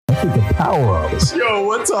Appreciate the power-ups. Yo,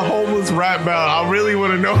 what's a homeless rap about? I really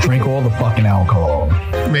want to know. Drink all the fucking alcohol.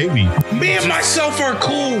 Maybe. Me and myself are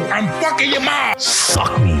cool. I'm fucking your mom.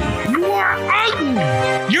 Suck me. You are ugly.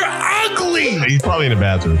 You're ugly. He's probably in the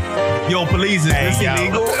bathroom. Yo, police, is this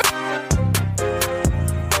illegal?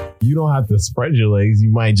 You don't have to spread your legs.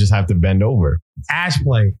 You might just have to bend over. Ash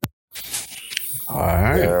play. All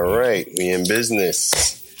right. We in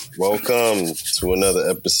business. Welcome to another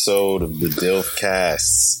episode of the Dilf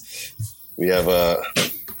Cast. We have a.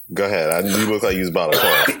 Go ahead. You look like you was about to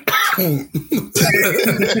call.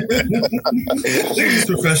 These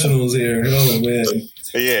professionals here. Oh man.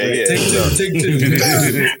 Yeah. Take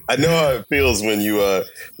two. I know how it feels when you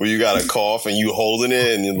got a cough and you holding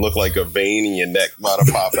it and you look like a vein in your neck about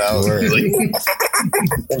to pop out. Like,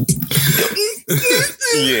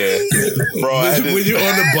 yeah, bro. When you're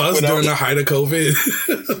on the bus during the height of COVID.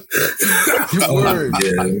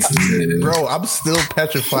 Bro, I'm still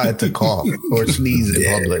petrified to cough or sneeze in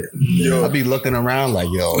public. I'll be looking around like,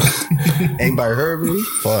 yo, anybody heard me?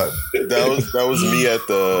 Fuck. That was me at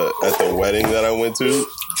the wedding that I went to,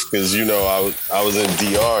 because I was in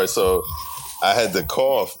DR, so I had to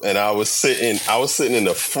cough, and I was sitting in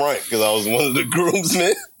the front because I was one of the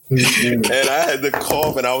groomsmen. And I had to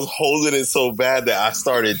cough, and I was holding it so bad that I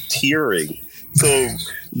started tearing. So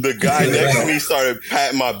the guy next to me started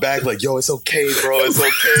patting my back like, yo, it's okay, bro. It's okay.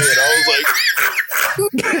 And I was like,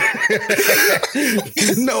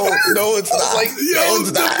 no, it's not. Like, Yo,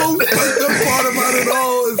 the most fucked up part about it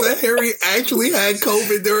all is that Harry actually had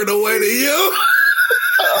COVID during the wedding, yo.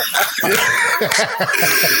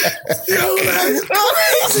 Yo, that's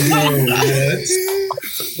crazy.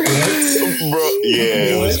 Bro,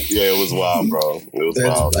 it was wild, bro. It was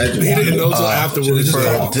wild. He didn't know until afterwards,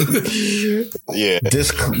 bro. Yeah.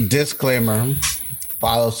 Disclaimer.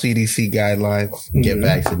 Follow CDC guidelines. Get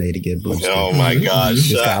vaccinated. Get boosted. Oh my God!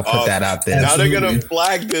 Just gotta put that out there. Now they're gonna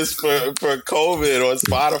flag this for COVID on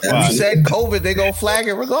Spotify. You said COVID, they gonna flag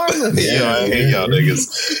it regardless. Yeah, I hate y'all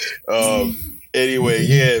niggas. Anyway,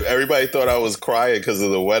 yeah, everybody thought I was crying because of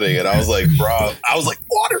the wedding, and I was like, bro,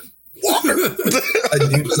 water. I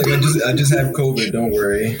just have COVID. Don't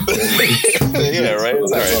worry. Yeah, right.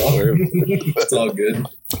 It's all right. It's all good.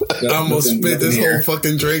 I almost spit this whole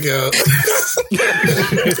fucking drink out.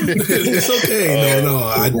 It's okay. No,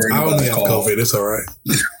 I only have COVID. It's all right.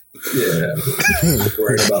 Yeah,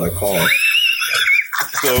 worried about a call.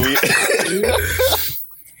 So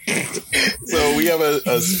we have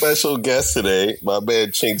a special guest today, my man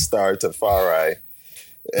Chink Star Tafari.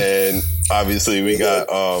 And obviously we got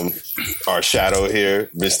our shadow here,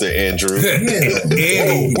 Mr. Andrew.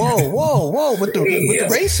 Whoa, with the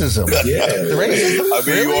racism. Yeah. The racism. I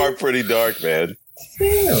mean, you are pretty dark, man.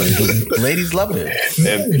 Ladies love it.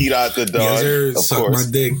 And Pete out the dog, of suck course.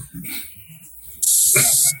 My dick.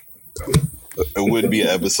 It wouldn't be an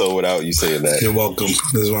episode without you saying that. You're welcome.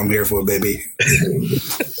 This is what I'm here for, baby.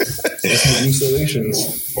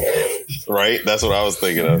 Installations. Right? That's what I was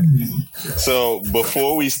thinking of. So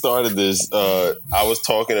before we started this, I was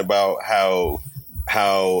talking about how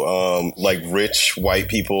like rich white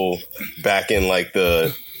people back in like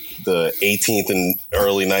the 18th and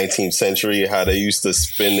early 19th century, how they used to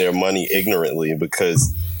spend their money ignorantly,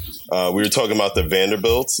 because we were talking about the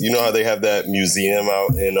Vanderbilts. You know how they have that museum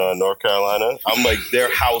out in North Carolina? I'm like, their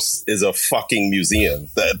house is a fucking museum.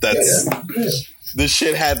 That's this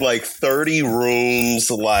shit had like 30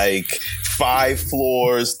 rooms, like 5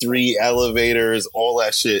 floors, 3 elevators, all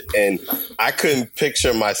that shit. And I couldn't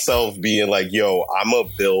picture myself being like, yo, I'm going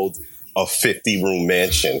to build a 50-room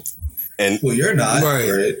mansion. And well, you're not.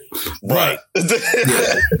 Right. But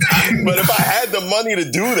if I had the money to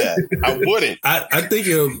do that, I wouldn't. I think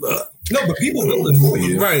no, but people build it for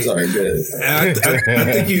you. Right. Sorry, good. I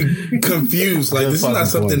think you confused. Like, this is not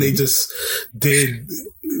something they just did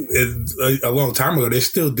a long time ago. They're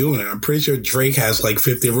still doing it. I'm pretty sure Drake has like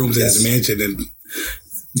 50 rooms in his mansion. And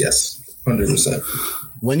yes, 100%.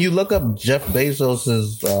 When you look up Jeff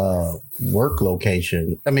Bezos's work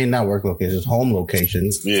location, I mean, not work location, his home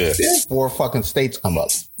location. Yeah. 4 fucking states come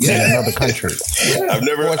up in another country. I've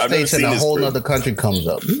never states seen in a whole crib. other country comes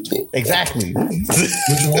up. Exactly.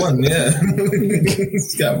 Which one? Yeah.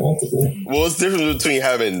 It's got multiple. Well, it's different between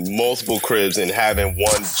having multiple cribs and having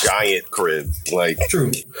one giant crib. Like,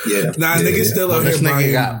 true. Yeah. Nah, niggas still out here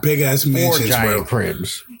buying big ass mansions, 4 giant bro.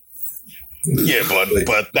 cribs. Yeah,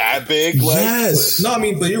 but that big? Like, yes. No, I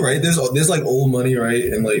mean, but you're right. There's like old money, right?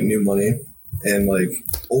 And like new money. And like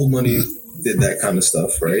old money did that kind of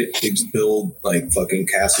stuff, right? They just build like fucking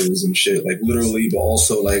castles and shit, like literally, but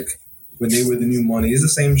also like when they were the new money. It's the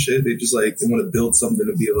same shit. They just like they want to build something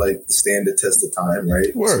to be like the stand the test of time,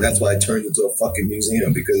 right? So that's why it turned into a fucking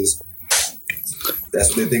museum because that's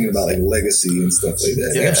what they're thinking about, like legacy and stuff like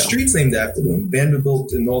that. They have streets named after them,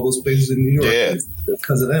 Vanderbilt and all those places in New York. Yeah,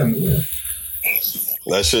 because of them. Yeah.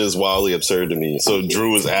 That shit is wildly absurd to me. So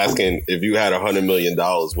Drew was asking if you had $100 million,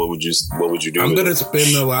 what would you do? I'm gonna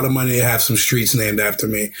spend a lot of money to have some streets named after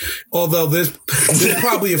me. Although there's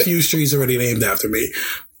probably a few streets already named after me,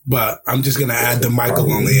 but I'm just gonna add the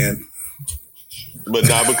Michael on the end. But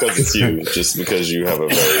not because it's you, just because you have a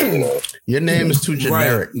very, your name is too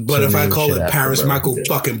generic. Right. But if I call it Paris Michael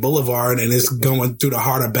fucking Boulevard and it's going through the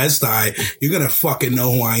heart of Bed-Stuy, you're gonna fucking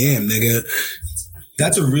know who I am, nigga.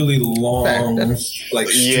 That's a really long, like,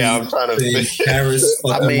 I'm trying to think. Paris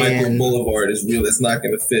fucking Michael Boulevard is real. It's not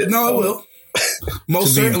gonna fit. No, it will.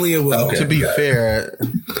 Most certainly it will. Okay. To be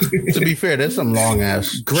fair, there's some long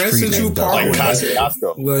ass Grand Central Parkway.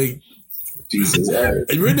 Like Jesus,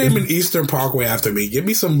 you're naming Eastern Parkway after me. Give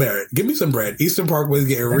me some merit. Give me some bread. Eastern Parkway is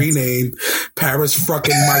getting renamed Paris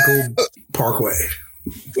fucking Michael Parkway.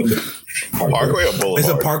 Parkway or boulevard? It's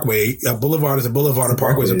a parkway. A boulevard is a boulevard. A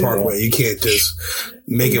parkway is a parkway. You can't just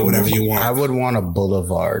make it whatever you want. I would want a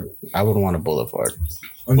boulevard.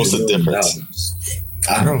 What's the difference?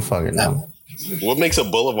 I don't fucking know. What makes a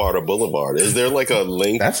boulevard? Is there like a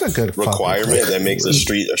link? That's a good requirement that makes a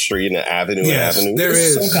street and an avenue an avenue? There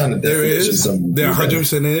is some kind of definition. There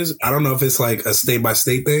 100% is. I don't know if it's like a state by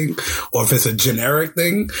state thing or if it's a generic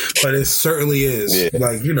thing, but it certainly is. Yeah.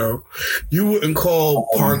 Like, you wouldn't call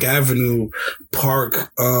Park Avenue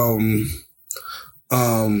Park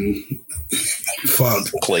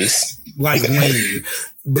place like Lane.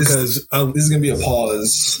 Because this is gonna be a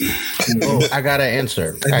pause. I gotta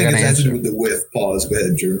answer. I think it's answered with the width. Pause. Go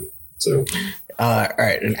ahead, Drew. So, all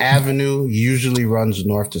right. An avenue usually runs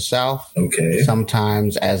north to south. Okay.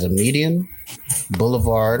 Sometimes as a median.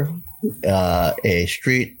 Boulevard, a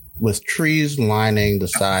street with trees lining the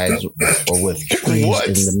sides or with trees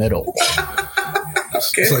in the middle.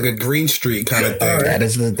 Okay. It's like a green street kind of thing. Right. That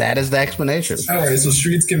is the explanation. All right. So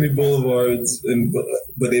streets can be boulevards,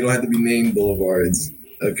 but they don't have to be named boulevards.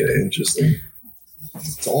 Okay, interesting.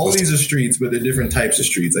 So all these are streets, but they're different types of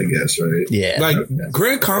streets, I guess, right? Yeah. Like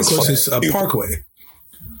Grand Concourse is a parkway.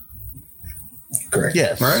 Correct.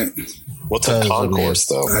 Yes. Right? What's a concourse,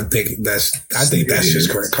 though? I think that's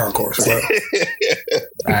just Grand Concourse. Bro.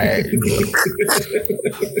 All right. You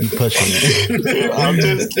pushing it. I'm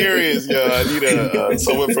just curious, yo. I need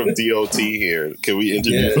someone from DOT here. Can we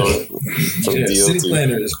interview someone from DOT? City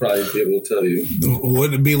planners probably be able to tell you.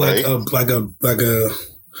 Would it be like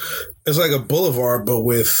it's like a boulevard, but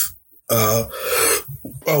with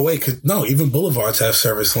even boulevards have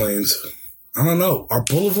service lanes. I don't know. Are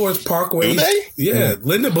boulevards parkways? Do they? Yeah.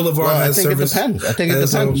 Linden Boulevard has service. It depends. I think it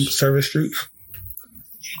depends. Service streets.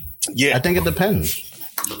 Yeah. I think it depends.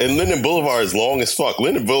 And Linden Boulevard is long as fuck.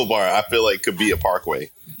 Linden Boulevard, I feel like, could be a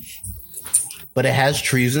parkway. But it has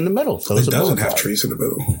trees in the middle. So it doesn't have trees in the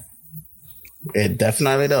middle. It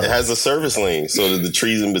definitely does. It has a service lane, so the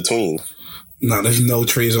trees in between. No, there's no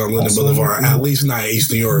trees on Linden Boulevard. At least not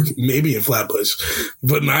East New York. Maybe in Flatbush,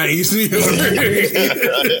 but not East New York.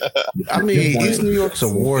 I mean, East New York's a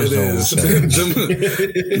war zone.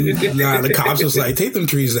 Nah, the cops was like, take them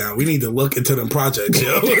trees down. We need to look into them projects,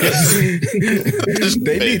 yo.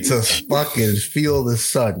 They need to fucking feel the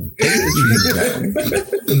sun. Take the trees down.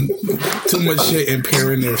 Too much shit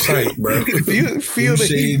impairing their sight, bro. Feel no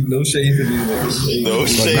shade for these niggas. No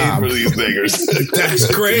shade for these niggas. That's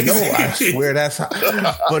crazy. No, I swear that's how.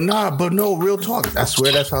 But no, real talk. I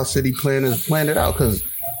swear that's how city planners planned it out. Because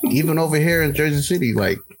even over here in Jersey City,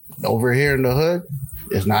 like over here in the hood,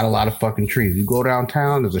 there's not a lot of fucking trees. You go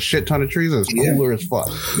downtown, there's a shit ton of trees. And it's cooler as fuck.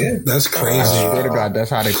 Yeah, that's crazy. I swear to God, that's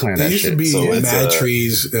how they plan that shit. There used to be mad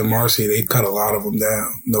trees in Marcy. They cut a lot of them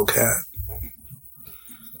down. No cap.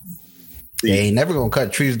 They ain't never gonna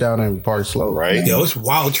cut trees down in Park Slope, right? Yo, it's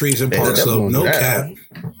wild trees in Park Slope. No cap.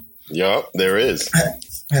 Yup, there is.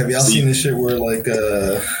 Have y'all seen this shit where like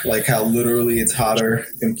how literally it's hotter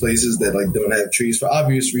in places that like don't have trees for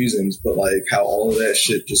obvious reasons, but like how all of that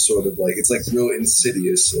shit just sort of like it's like real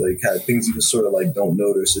insidious, like how things you just sort of like don't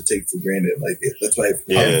notice or take for granted. Like that's why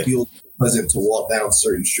it feels pleasant to walk down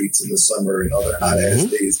certain streets in the summer and other hot ass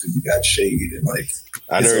days because you got shade and like.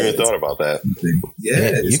 I never even thought about that.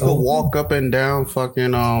 Yeah, you could walk up and down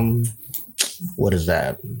fucking what is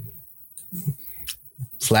that?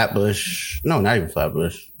 Flatbush. No, not even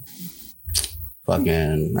Flatbush.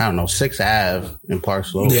 Fucking, I don't know, 6th Ave in Park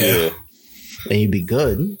Slope. Yeah. And you'd be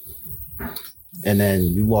good. and then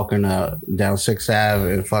you walking down 6th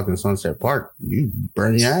Ave in fucking Sunset Park, you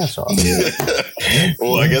burn your ass off.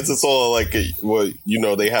 Well, I guess it's all like,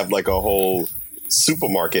 they have like a whole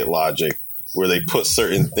supermarket logic where they put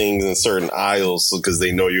certain things in certain aisles because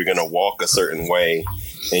they know you're going to walk a certain way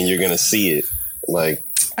and you're going to see it. Like,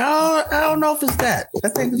 I don't know if it's that. I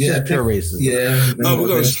think it's just pure racism. Yeah. Oh, we're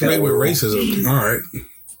going straight with racism. All right.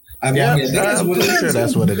 I'm pretty sure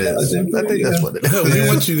that's what it is. I think that's what it is. We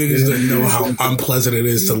want you niggas to know how unpleasant it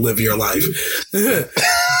is to live your life. No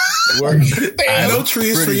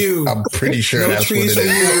trees for you. I'm pretty sure that's what it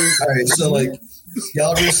is. All right, so like,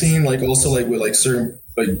 y'all ever seen like also like with like certain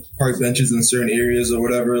like park benches in certain areas or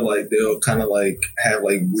whatever, like they'll kind of like have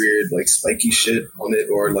like weird like spiky shit on it,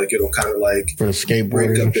 or like it'll kind of like for the skateboarding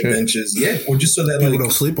break up the shit. benches, or just so that people like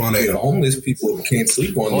don't sleep on it. Homeless people can't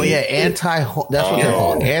sleep on it. Oh yeah, that's what they're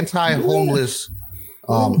called.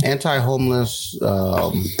 Anti-homeless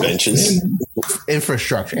benches,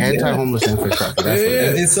 infrastructure, anti-homeless infrastructure. That's what it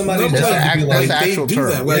is. And somebody That's the actual do term.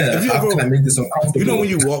 that. Like, if you how ever, can I make this uncomfortable? you know when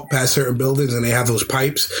you walk past certain buildings and they have those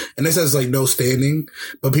pipes and it says like no standing,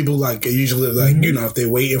 but people like usually like if they're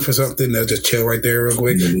waiting for something, they'll just chill right there real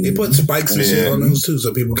quick. They put spikes and shit on those too,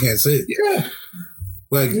 so people can't sit. Yeah.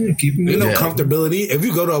 Like, comfortability. If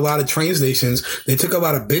you go to a lot of train stations, they took a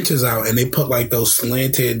lot of benches out and they put like those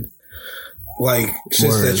slanted like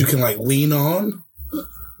shits that you can like lean on.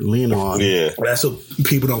 Yeah. That's so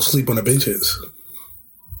people don't sleep on the benches.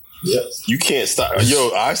 Yeah. You can't stop.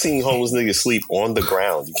 Yo, I've seen homeless niggas sleep on the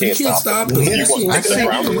ground. You can't stop them.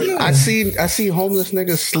 I see homeless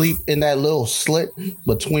niggas sleep in that little slit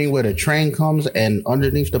between where the train comes and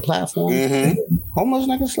underneath the platform. Homeless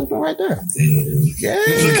niggas sleeping right there. Yeah,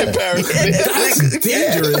 That's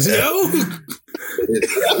dangerous, yo.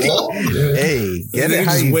 Hey, get it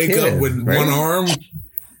how just you wake can, up with right? one arm.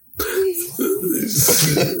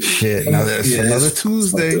 Shit, now that's another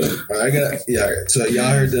Tuesday. So y'all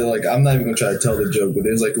heard the like, I'm not even gonna try to tell the joke, but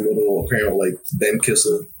there's like a little apparent like Ben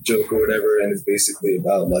Kissel joke or whatever, and it's basically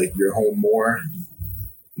about like you're home more,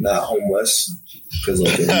 not home less. Because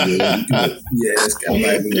like, I'm not even,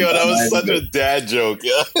 that was such a dad joke.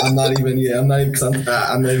 Yeah, I'm not even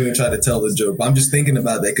gonna try to tell the joke. But I'm just thinking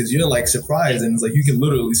about that because you're like surprised, and it's like you can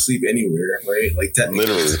literally sleep anywhere, right? Like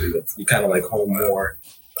technically, you kind of like home more.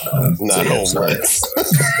 Not homeless.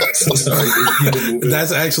 So sorry.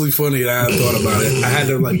 That's actually funny that I thought about it. I had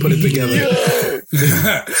to like put it together.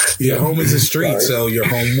 Your home is a street, so you're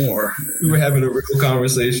home more. We were having a real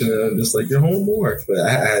conversation, and I'm just like, you're home more. But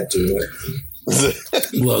I had to.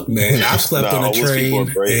 Look, man, I've slept on a train,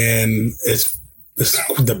 and it's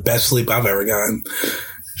the best sleep I've ever gotten.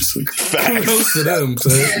 Kudos to them,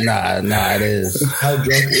 son. Nah, it is. How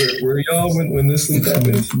drunk were y'all when this thing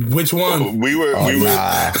happened? Which one? We were.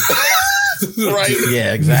 Nah. Right.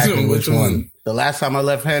 Yeah, exactly. Which one? The last time I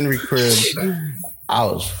left Henry crib, I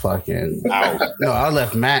was fucking out. No, I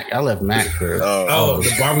left Mac crib.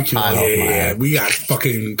 The barbecue. Yeah. We got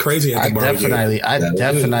fucking crazy at the barbecue. I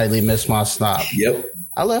definitely missed my stop. Yep.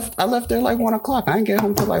 I left there like 1:00. I didn't get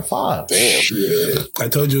home till like 5. Damn. Yeah. I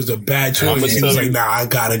told you it was a bad choice. He was like, nah, I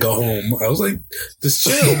gotta go home. I was like, just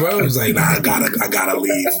chill, bro. He was like, nah, I gotta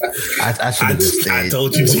leave. I should have just stayed. I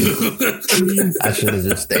told you to. I should have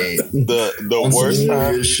just stayed. The worst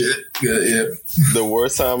time. Yeah. The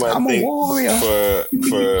worst time I think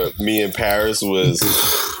for me in Paris was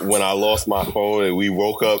when I lost my phone and we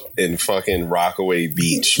woke up in fucking Rockaway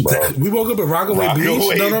Beach, bro. We woke up in Rockaway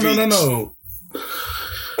Beach? No.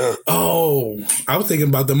 Oh, I was thinking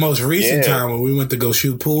about the most recent time when we went to go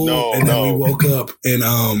shoot pool, and then we woke up and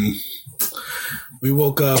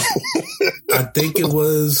I think it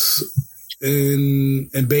was in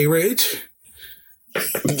Bay Ridge.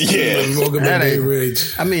 Yeah, we woke up in Bay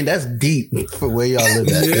Ridge. I mean, that's deep for where y'all live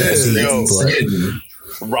at. Yeah,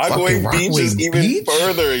 Rockaway Beach is even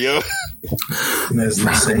further, yo.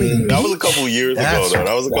 That was a couple years ago, though.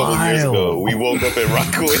 That was a couple years ago. We woke up at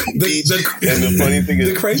Rockaway Beach, and the funny thing is,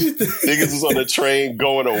 the crazy thing, niggas was on the train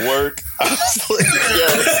going to work. I was like, yo.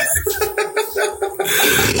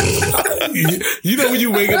 You know when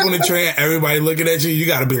you wake up on the train, everybody looking at you, you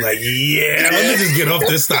got to be like, yeah, let me just get off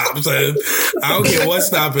this stop. So I don't care what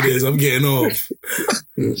stop it is, I'm getting off.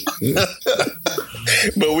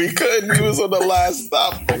 But we couldn't. We was on the last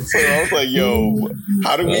stop. So I was like, yo,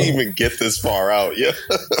 how do we even get this far out? Yeah.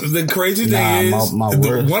 The crazy thing is,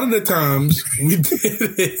 one of the times we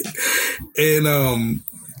did it, and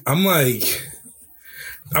I'm like,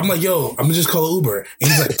 yo, I'm gonna just call Uber.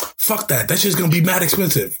 And he's like, fuck that. That shit's gonna be mad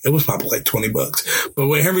expensive. It was probably like $20. But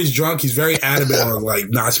when Henry's drunk, he's very adamant on like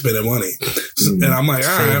not spending money. So, and I'm like,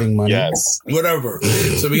 all right, yes, whatever.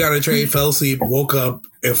 So we got on a train, fell asleep, woke up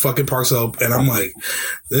and fucking parks up. And I'm like,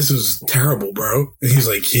 this is terrible, bro. And he's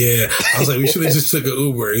like, yeah. I was like, we should have just took an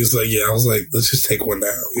Uber. He's like, yeah. I was like, let's just take one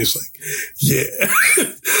now. He's like, yeah.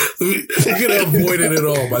 we could have avoided it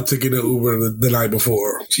all by taking an Uber the night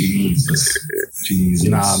before. Jesus.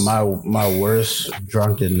 Nah, my worst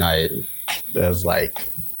drunken night was like,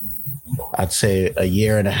 I'd say a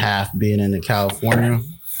year and a half being in California.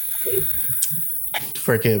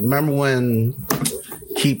 Freaking remember when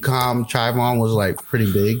Keep Calm, Chive On was like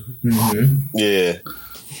pretty big? Mm-hmm. Yeah.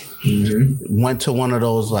 Mm-hmm. Went to one of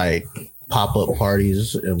those like pop-up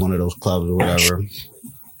parties in one of those clubs or whatever.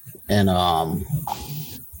 And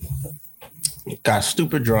got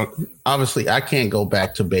stupid drunk. Obviously, I can't go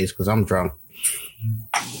back to base because I'm drunk.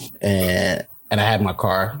 And I had my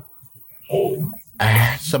car.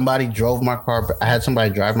 Somebody drove my car. I had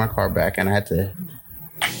somebody drive my car back, and I had to,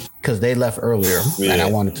 because they left earlier, and I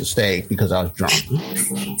wanted to stay because I was drunk.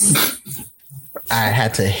 I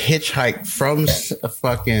had to hitchhike from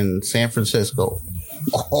fucking San Francisco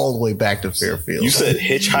all the way back to Fairfield. You said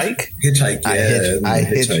hitchhike? Hitchhike, yeah. I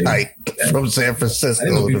hitchhiked from San Francisco I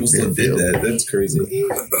didn't know to people still did Fairfield. that. That's crazy.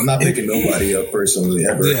 I'm not picking nobody up personally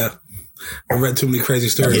ever. Yeah. I read too many crazy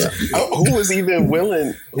stories. Yeah. Who was even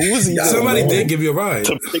willing? Somebody did give you a ride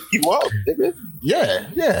to pick you up, nigga?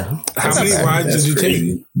 Yeah. How many rides did you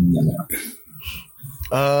take?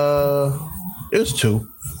 It was 2.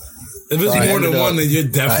 If it's more than one, then you're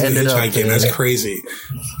definitely hitchhiking. That's crazy.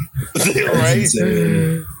 Right?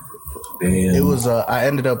 Damn. It was. I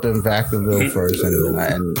ended up in Vacaville first, and then I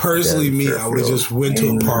ended. Personally, me, I would have just went to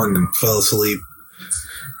a park, fell asleep.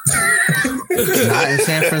 Not in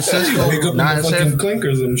San Francisco. Not in San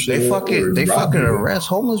clinkers and shit. They fucking arrest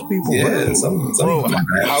homeless people. Yeah, bro. some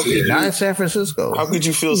how could Not in San Francisco. How could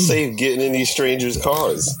you feel safe getting in these strangers'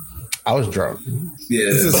 cars? I was drunk. Yeah,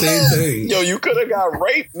 It's the same thing. Yo, you could have got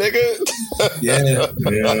raped, nigga. yeah.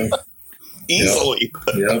 Easily.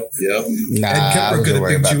 Yep. Nah, And I Kemper was could have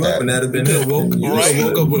worried picked about you up, that. and that'd have been You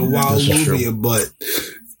woke up with Wild This is Movie true. and butt.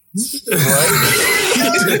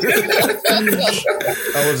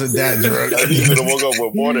 I wasn't that drunk. You could have woke up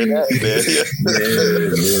with more than that, man.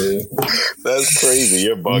 That's crazy.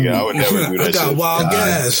 You're bugging. I would never do that I got shit. wild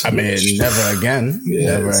gas. I mean, never again.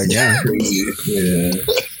 Never again. Crazy. Yeah.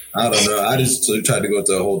 I don't know. I just tried to go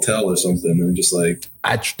to a hotel or something and just like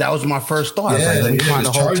That was my first thought. I was like, let me find a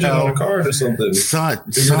just charge it on a hotel. card or something. Son,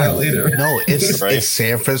 it out later. No, it's Right. it's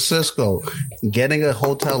San Francisco. Getting a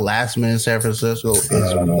hotel last minute in San Francisco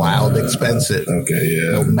is wild expensive. Okay,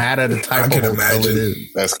 yeah. No matter the type I of can hotel imagine. it is.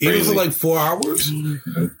 That's Even crazy. for like 4 hours?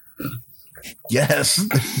 Yes,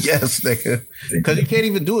 nigga. Because you can't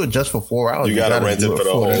even do it just for 4 hours. You gotta rent it do for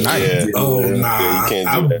the whole night. yeah. Oh, Yeah, nah. you can't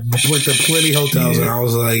I do that. went to plenty hotels and I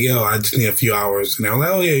was like, yo, I just need a few hours. And they were like,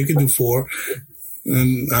 oh, yeah, you can do 4.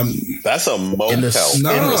 And That's a motel. I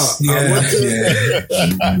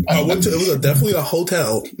went to, it was definitely a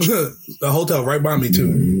hotel. A hotel right by me,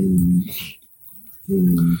 too.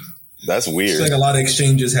 That's It's weird. like a lot of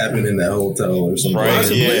exchanges happen in that hotel or something. Right,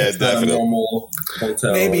 yeah, It's not a definitely. normal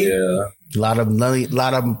hotel. Maybe. Yeah. A lot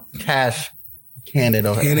of cash handed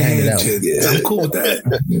out. Hand-in-hand shit. Yeah. I'm cool with that.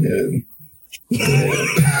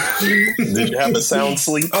 Did you have a sound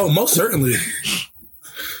sleep? Oh, most certainly.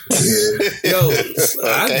 Yo, Okay, that's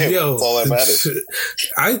all that matters.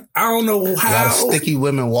 I don't know A lot how. of sticky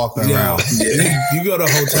women walking Yo, around. you go to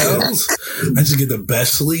hotels, I just get the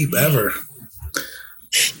best sleep ever.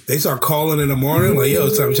 They start calling in the morning, like, yo,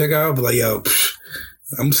 it's time to check out. But like, yo,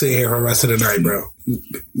 I'm sitting here for the rest of the night, bro. Give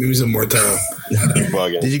me some more time. You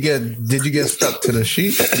bugging. Did you get stuck to the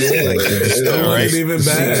sheet? It wasn't even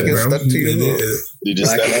bad, Get bro. stuck to your You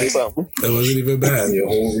just step in something. It wasn't even bad. Your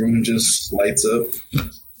whole room just lights up.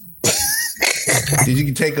 Did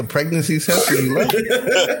you take a pregnancy test when you left?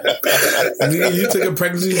 You took a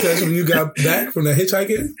pregnancy test when you got back from the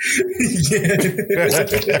hitchhiking?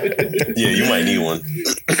 Yeah, you might need one.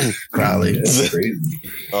 Probably. That's crazy.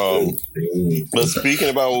 But speaking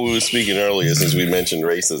about what we were speaking earlier, since we mentioned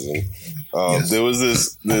racism, there was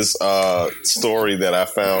this story that I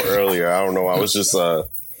found earlier. I don't know. I was just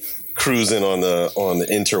cruising on the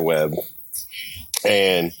interweb,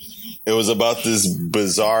 and it was about this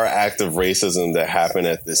bizarre act of racism that happened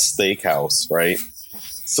at this steakhouse, right?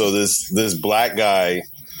 So this black guy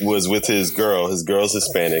was with his girl. His girl's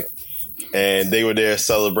Hispanic, and they were there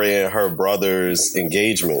celebrating her brother's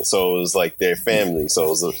engagement. So it was like their family.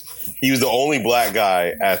 So he was the only black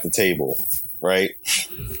guy at the table, right?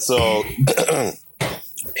 So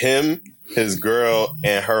him, his girl,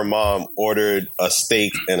 and her mom ordered a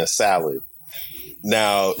steak and a salad.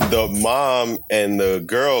 Now, the mom and the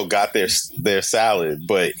girl got their salad,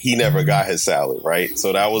 but he never got his salad, right?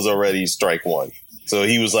 So that was already strike one. So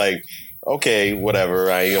he was like, okay, whatever.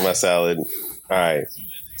 I got my salad. All right.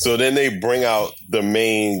 So then they bring out the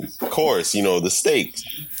main course, the steak.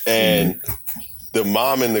 And the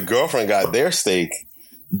mom and the girlfriend got their steak,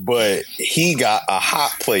 but he got a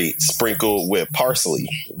hot plate sprinkled with parsley,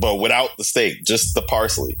 but without the steak, just the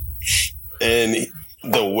parsley. And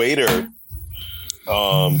the waiter,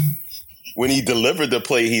 when he delivered the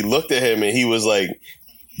plate, he looked at him and he was like,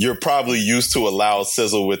 you're probably used to a loud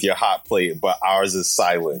sizzle with your hot plate, but ours is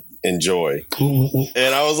silent. Enjoy.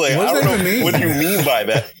 And I was like, I don't know. What do you mean by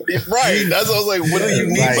that? Right. That's what I was like, what do you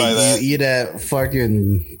mean by that? You eat at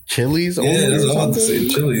fucking Chili's? Yeah, that's what I was saying.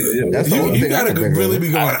 Chili's. Yeah. That's you gotta really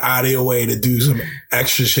be going out of your way to do some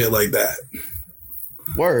extra shit like that.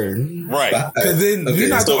 Word. Right. Because then you're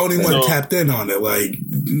not the only one tapped in on it. Like,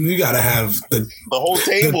 you gotta have the whole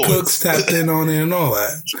table. The cooks tapped in on it and all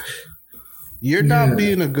that. You're not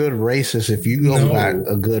being a good racist if you don't got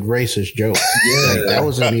a good racist joke. Yeah, like, that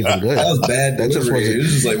wasn't even good. That was bad. That just wasn't. It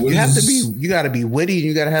was just like, you have to be. You got to be witty. And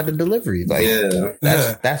you got to have the delivery. Like,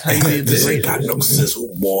 that's how you be a good racist. Got no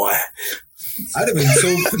sizzle, boy. I'd have been so.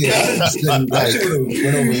 That shit would have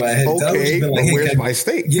went over my head. Okay, been like, hey, where's my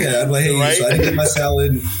steak? Yeah, I'd be like, hey, right? So I didn't get my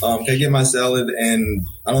salad. Can I get my salad? And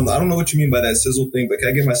I don't know what you mean by that sizzle thing, but can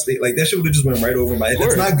I get my steak? Like that shit would have just went right over my head.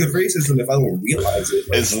 That's not good racism if I don't realize it.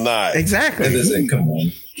 Like, it's not exactly. Come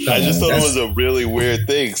on. I just thought it was a really weird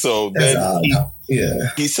thing. So then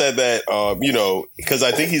he said that, because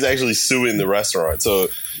I think he's actually suing the restaurant. So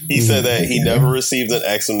he said that he never received an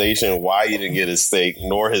explanation why he didn't get his steak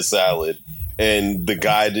nor his salad. And the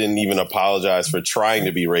guy didn't even apologize for trying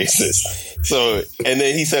to be racist. So, and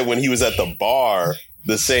then he said when he was at the bar,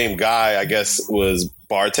 the same guy, I guess, was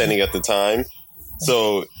bartending at the time.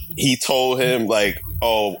 So he told him like,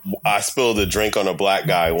 oh, I spilled a drink on a black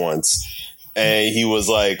guy once. And he was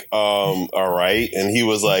like, all right. And he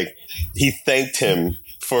was like, he thanked him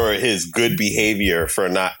for his good behavior for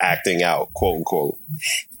not acting out, quote unquote.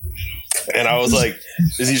 And I was like,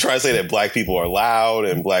 is he trying to say that black people are loud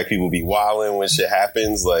and black people be wilding when shit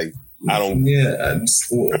happens? Like, I don't. Yeah.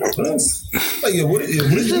 What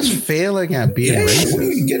is just failing at being racist? What are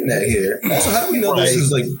we getting at here? Also, how do we know this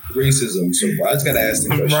is like racism? So I just got to ask the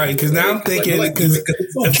question. Right. Because now I'm thinking, because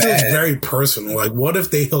it feels very personal. Like, what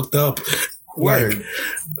if they hooked up? Word.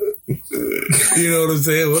 You know what I'm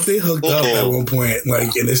saying? What if they hooked up at one point?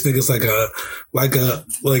 Like, and this nigga's like a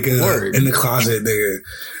Word. in the closet nigga.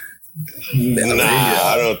 Nah,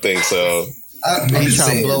 I don't think so. He's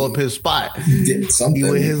trying to blow up his spot. He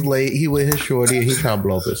with his shorty, and he trying to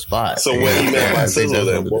blow up his spot. So what he meant by sizzle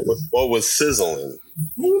then? What was sizzling?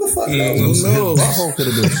 Who the fuck knows? No, my whole could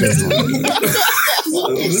have been sizzling.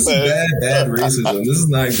 This is bad racism. This is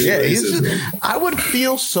not good racism. I would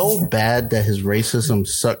feel so bad that his racism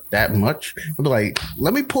sucked that much. I'd be like,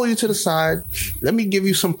 let me pull you to the side. Let me give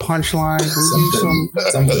you some punchlines.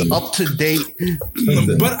 Some up to date.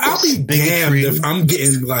 But I'll be damned if I'm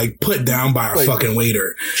getting like put down by a fucking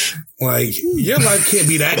waiter. Like, your life can't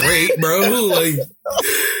be that great, bro. Like,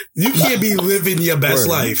 you can't be living your best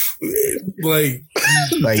life. Like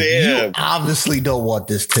damn. You obviously don't want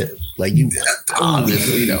this tip. Like, you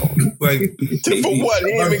obviously don't. Like, tip for what? He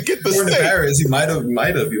didn't even get the steak. Paris, he might have. He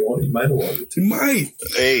might have wanted to. He might.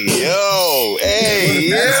 Hey, yo.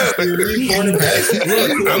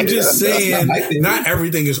 Look, I'm just saying, not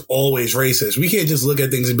everything is always racist. We can't just look at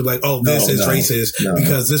things and be like, oh, this is racist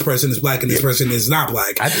because this person is black and this person is not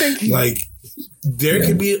black. I think like there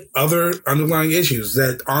could be other underlying issues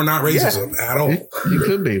that are not racism at all. It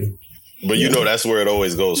could be. But that's where it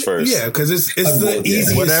always goes first. Yeah, because it's the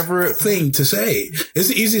easiest thing to say. It's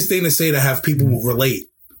the easiest thing to say to have people relate.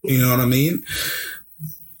 You know what I mean?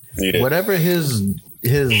 Yeah. Whatever his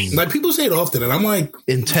like people say it often, and I'm like,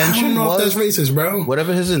 intention I don't know was, if that's racist, bro.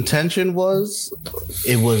 Whatever his intention was,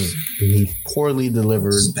 it was poorly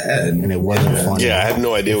delivered, and it wasn't funny. Yeah, I have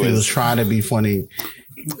no idea what he was trying to be funny.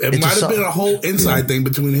 It might have been a whole inside thing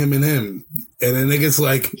between him, and then niggas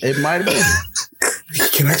like, it might have been.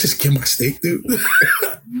 Can I just get my steak, dude?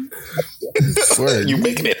 You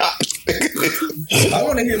making it hot. I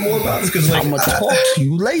want to hear more about this because, like, I'm gonna talk to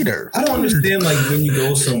you later. I don't understand, like, when you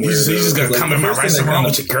go somewhere. You just gotta come in my restaurant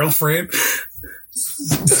with your girlfriend.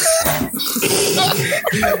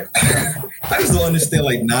 I just don't understand,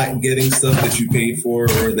 like, not getting stuff that you paid for,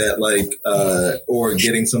 or that, like, or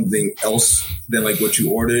getting something else than like what you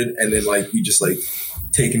ordered, and then like you just like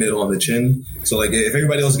taking it on the chin. So like if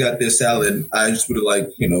everybody else got their salad, I just would have like,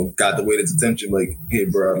 got the waiter's attention, like, hey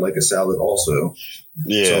bro, I'd like a salad also.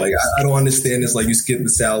 Yeah. So like, I don't understand this. Like, you skip the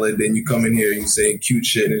salad, then you come in here, you saying cute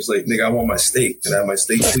shit, and it's like, nigga, I want my steak. Can I have my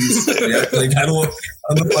steak, please? Like, I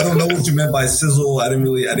don't know what you meant by sizzle. I didn't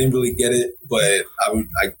really get it, but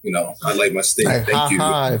I like my steak. Like, Thank you.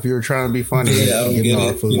 If you were trying to be funny, Yeah, I don't get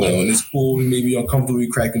it. And it's cool. Maybe you're uncomfortable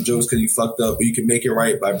cracking jokes because you fucked up, but you can make it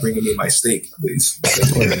right by bringing me my steak, please.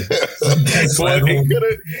 Well,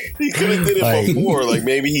 he could have did it before. Like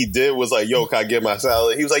maybe he did was like, "Yo, can I get my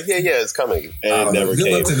salad?" He was like, "Yeah, it's coming," and it never good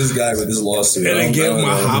came. luck to this guy with this lawsuit. And then give him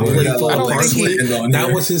a hot plate full of parsley.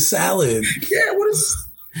 That was his salad. Yeah, what is?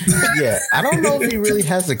 Yeah, I don't know if he really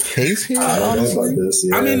has a case here. Honestly,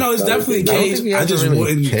 I mean, no, it's definitely a case.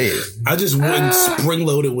 I just wouldn't spring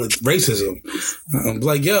load it with racism.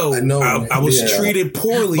 Like, yo, I was treated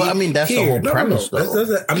poorly. But I mean, that's the whole premise,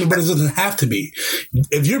 though. I mean, but it doesn't have to be.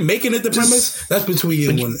 If you're making it the premise, that's between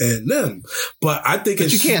you and them. But I think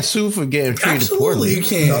you can't sue for getting treated poorly. You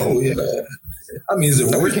can't. No, yeah. I mean, is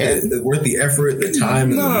it worth it? Is it worth the effort, the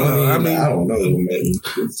time, and the money? I mean, I don't know, man.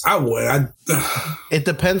 I would. It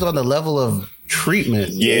depends on the level of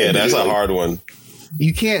treatment. Yeah, that's a hard one.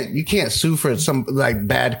 You can't sue for some like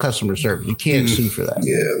bad customer service. You can't sue for that.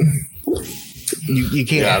 Yeah. You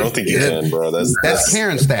can't. Yeah, I don't think you can, bro. That's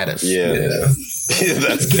Karen status. Yeah.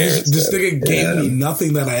 That's Karen This nigga gave me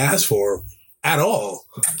nothing that I asked for at all.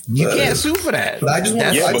 You can't sue for that. But I just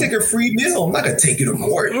want to take a free meal. I'm not going to take you to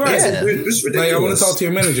court. Right. Yeah. It's ridiculous. Like, I want to talk to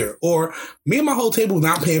your manager. Or me and my whole table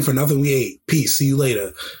not paying for nothing we ate. Peace. See you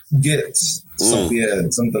later. Yes.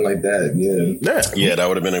 Something like that. Yeah, that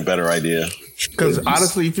would have been a better idea. Because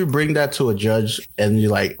honestly, if you bring that to a judge and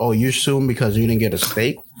you're like, "Oh, you're suing because you didn't get a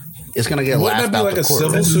steak," it's gonna get laughed out the court.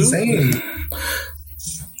 Civil suit?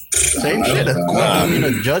 Same shit. I mean,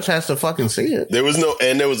 a judge has to fucking see it. There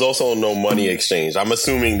was also no money exchange. I'm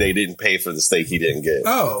assuming they didn't pay for the steak he didn't get.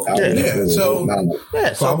 Oh, yeah. So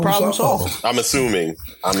problem solved. I'm assuming.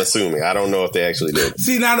 I don't know if they actually did.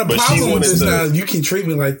 See, now the problem with this now, you can treat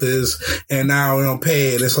me like this, and now we don't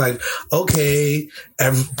pay it. It's like, okay,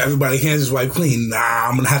 everybody hands his wife clean. Nah,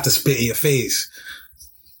 I'm gonna have to spit in your face.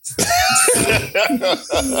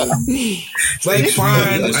 Like,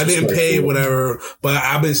 fine, I didn't pay, whatever, but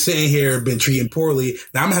I've been sitting here, been treated poorly.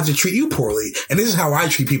 Now I'm gonna have to treat you poorly, and this is how I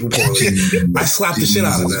treat people poorly. I slap the shit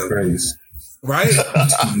out of them. Right?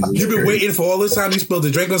 You've been waiting for all this time. You spilled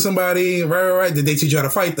a drink on somebody. Right. Did they teach you how to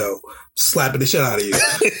fight, though? Slapping the shit out of you.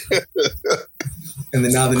 And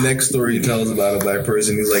then now the next story he tells about a black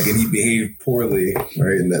person who's like, and he behaved poorly,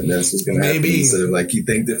 right? And that's what's going to happen. Instead of like, he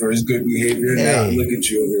thanked it for his good behavior. Now look at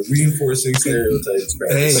you, you're reinforcing stereotypes.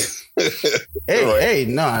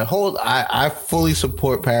 I fully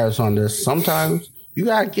support Paris on this. Sometimes you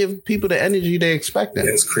gotta give people the energy they expect.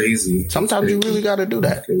 That's crazy. Sometimes you really gotta do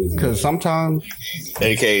that because sometimes,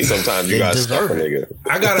 sometimes you gotta stuff a nigga.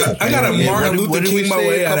 I gotta Martin Luther King my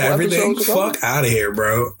way out of everything. Fuck out of here,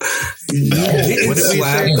 bro. What did we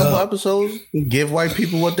say a couple episodes? Give white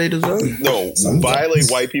people what they deserve. No, violate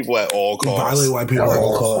white people at all costs. Violate white people at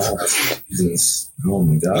all costs. Oh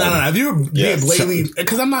my god! No. If you're being blatantly,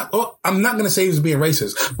 because I'm not going to say he was being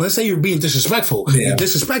racist. When I say you're being disrespectful, you're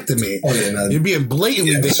disrespecting me. You're being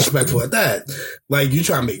blatantly disrespectful at that. Like, you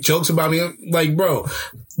trying to make jokes about me. Like, bro,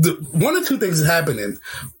 one of two things is happening.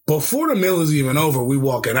 Before the meal is even over, we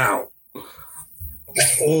walking out.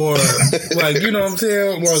 Or, like, you know what I'm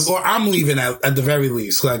saying? Or I'm leaving at the very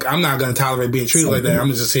least. Like, I'm not going to tolerate being treated like that. I'm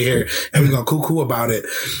going to just sit here and we're going to cuckoo about it.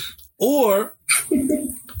 Or,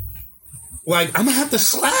 like, I'm going to have to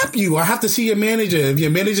slap you. I have to see your manager. If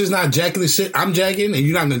your manager's not jacking the shit I'm jacking and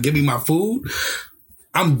you're not going to give me my food,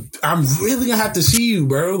 I'm really going to have to see you,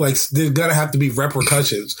 bro. Like, there's going to have to be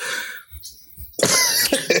repercussions.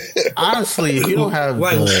 Honestly, if you don't have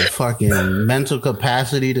the fucking mental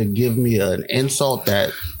capacity to give me an insult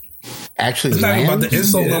that actually it's not lands, about the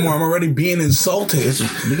insult no more. I'm already being insulted.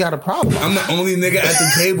 We got a problem. I'm the only nigga at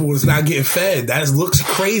the table who's not getting fed. That looks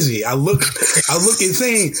crazy. I look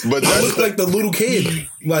insane. But I look like the little kid.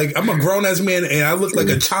 Like, I'm a grown ass man and I look like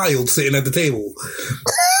a child sitting at the table.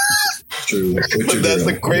 True. But that's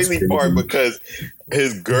the crazy part, because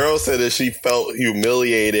his girl said that she felt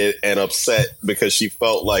humiliated and upset because she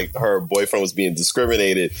felt like her boyfriend was being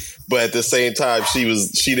discriminated, but at the same time she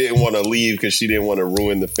didn't want to leave because she didn't want to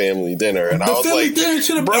ruin the family dinner. And I was like, dinner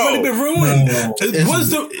should have already been ruined. What's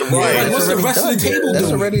the rest of the table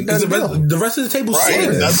doing? Already done. The rest of the table right?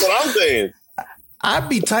 That's what I'm saying. I'd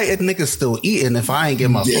be tight if niggas still eating if I ain't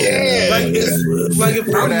get my food. Like if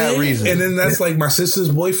I'm that there, reason. and then that's like my sister's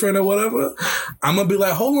boyfriend or whatever, I'm gonna be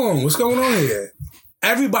like, hold on, what's going on here?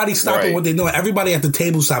 Everybody stopping what they're doing. Everybody at the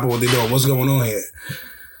table stopping what they're doing. What's going on here?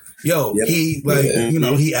 Yo, he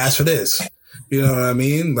asked for this. You know what I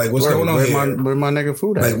mean? Like, what's going on here? Where my nigga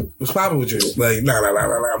food at? Like, what's popping with you? Like, nah,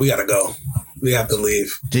 we gotta go. We have to leave.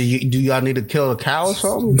 Do y'all need to kill a cow or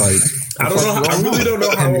something? Like, I don't know. I really don't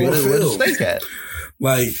know how I would where the feel. steak at?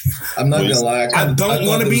 Like, I'm not gonna lie. I don't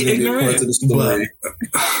want to be ignorant. But,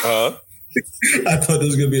 I thought there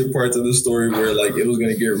was gonna be a part to the story where like it was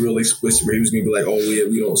gonna get real explicit, where he was gonna be like, "Oh yeah,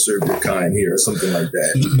 we don't serve your kind here" or something like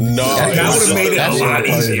that. No, that would have made it a lot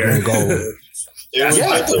easier. I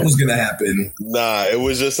thought it was gonna happen. Nah, it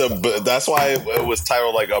was just that's why it was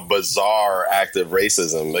titled like a bizarre act of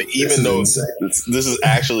racism. Like, even though this is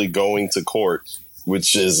actually going to court,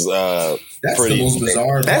 which is that's pretty, the most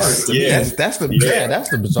bizarre part. That's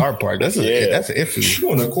the bizarre part. That's iffy. You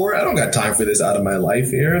going to court? I don't got time for this out of my life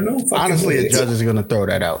here. No, honestly, a judge is gonna throw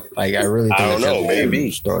that out. Like, I really think I don't know, maybe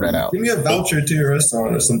throw that out. Give me a voucher to your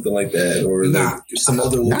restaurant or something like that, or like some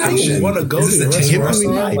other location. I want to go to the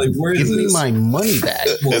restaurant. Like, where give is me this? my money back.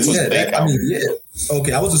 Well, yeah.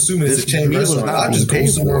 Okay, I was assuming it's a chain restaurant. I'll just go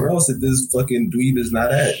somewhere else that this fucking dweeb is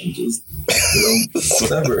not at, and just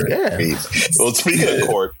whatever. Yeah. Well, speaking of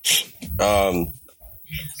court,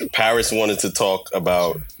 Paris wanted to talk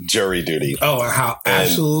about jury duty. Oh, and how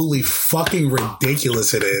absolutely fucking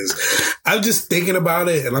ridiculous it is. I'm just thinking about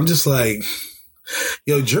it, and I'm just like,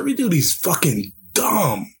 yo, jury duty's fucking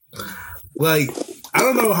dumb. Like, I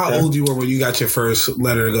don't know how old you were when you got your first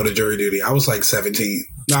letter to go to jury duty. I was like 17.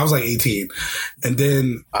 No, I was like 18. And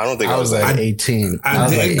then I don't think I was like 18. I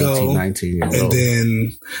was didn't like 18, go. 19 years and old.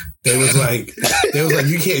 then they was like,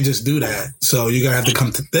 you can't just do that. So you're going to have to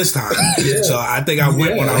come to this time. Yeah. So I think I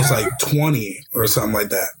went when I was like 20 or something like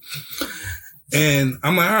that. And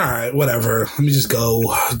I'm like, all right, whatever. Let me just go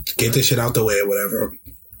get this shit out the way or whatever.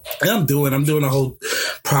 And I'm doing the whole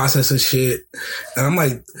process and shit. And I'm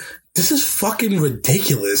like, this is fucking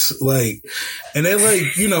ridiculous. Like, and they're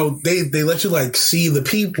like, you know, they let you like see the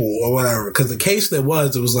people or whatever. Cause the case it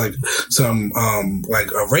was like some, like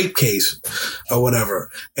a rape case or whatever.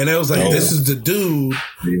 And it was like, this is the dude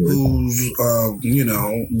who's, you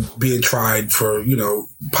know, being tried for, you know,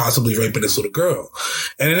 possibly raping this little girl.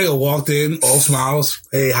 And then they walked in, all smiles.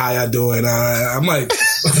 Hey, how y'all doing? I'm like,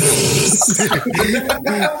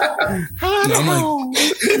 I'm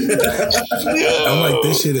like,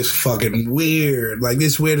 this shit is fucking weird. Like,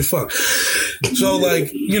 this weird as fuck. So,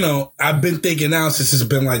 like, you know, I've been thinking now since it's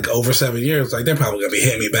been like over 7 years, like, they're probably gonna be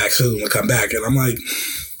hitting me back soon to come back. And I'm like,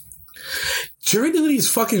 jury duty is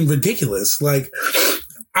fucking ridiculous. Like,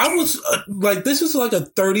 I was like, this is like a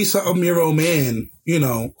 30-something-year-old man, you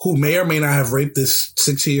know, who may or may not have raped this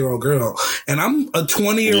 60-year-old girl. And I'm a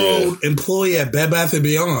 20-year-old employee at Bed Bath &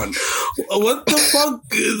 Beyond. What the fuck?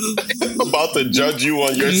 About to judge you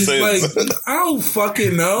on your sins. Like, I don't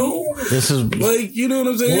fucking know. This is like, you know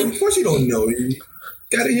what I'm saying? Well, of course you don't know. You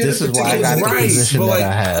gotta hear this is why I got the position but that like,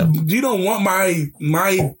 I have. you don't want my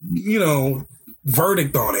you know,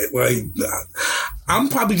 verdict on it. Like, I'm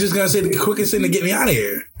probably just gonna say the quickest thing to get me out of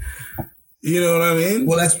here. You know what I mean?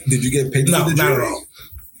 Well, did you get paid for the jury? Not at all.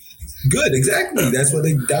 Good, exactly. That's why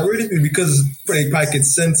they got rid of you, because they probably could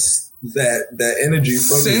sense that energy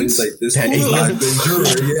from you. It's like this is not the juror.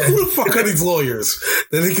 Yeah. Who the fuck are these lawyers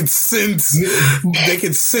that they can sense? They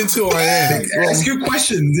can sense who I am. They ask you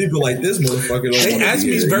questions. They be like, this motherfucker. They asked me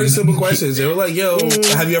these very simple questions. They were like, "Yo,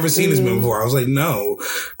 have you ever seen this movie before?" I was like, "No."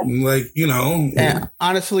 Like, you know. And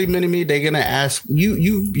honestly, Mini-Me, they're gonna ask you.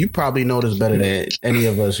 You probably know this better than any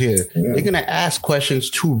of us here. Yeah. They're gonna ask questions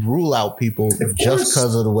to rule out people just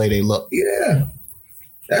because of the way they look. Yeah.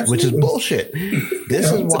 Absolutely. Which is bullshit. This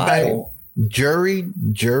is why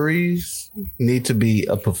juries need to be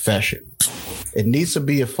a profession. It needs to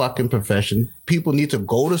be a fucking profession. People need to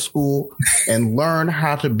go to school and learn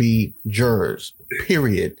how to be jurors,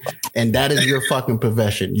 period. And that is your fucking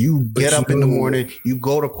profession. You get up in the morning, you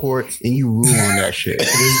go to court, and you rule on that shit.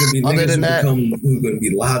 There's going to be niggas who's going to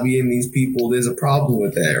be lobbying these people. There's a problem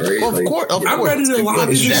with that, right? Of course. I'm ready to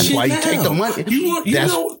lobby this That's shit why now. you take the money. You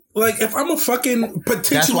know, like, if I'm a fucking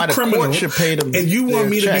potential criminal should pay them, and you want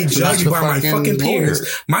me to be judged by my fucking peers,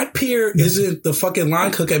 my peer isn't the fucking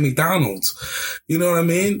line cook at McDonald's. You know what I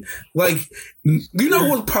mean? Like, you know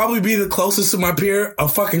what would probably be the closest to my peer? A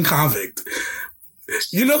fucking convict.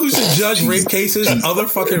 You know who should judge rape cases? Other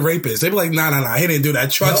fucking rapists. They be like, nah, he didn't do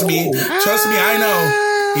that. Trust me, I know.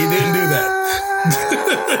 He didn't do that. He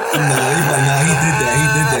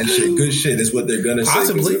did that shit. Good shit is what they're gonna say.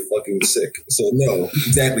 Possibly. They're fucking sick. So no,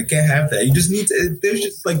 exactly. Can't have that. You just need to. There's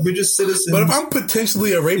just like, we're just citizens. But if I'm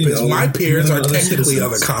potentially a rapist, my peers are technically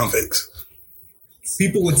other convicts.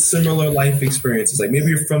 people with similar life experiences. Like maybe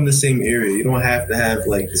you're from the same area. You don't have to have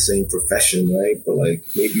like the same profession, right? But like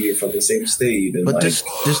maybe you're from the same state. And but like,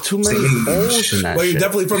 there's too many holes in that. Well, you're shit.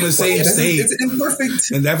 definitely from the same state. It's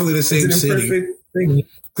imperfect. And definitely the same It's an city. imperfect thing.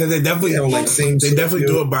 Because they definitely like same. they definitely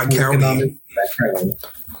do it by county. Background.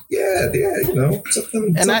 Yeah, you know,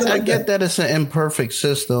 something. And something I like get that it's an imperfect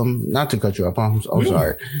system. Not to cut you off, I'm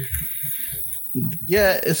sorry.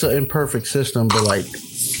 Yeah, it's an imperfect system, but like,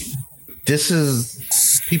 this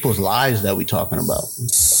is people's lives that we're talking about.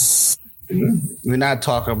 We're not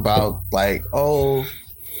talking about like, oh,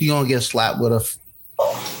 you gonna get slapped with a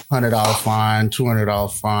 $100 fine,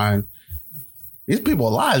 $200 fine. These people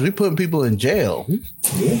are lives. We putting people in jail.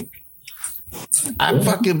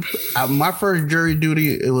 My first jury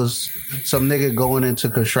duty, it was some nigga going into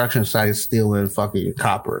construction sites stealing fucking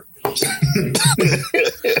copper.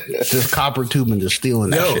 Just copper tubing, just stealing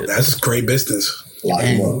that shit. That's great business.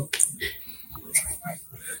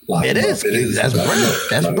 It is. That's bread.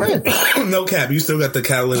 That's bread. No cap. You still got the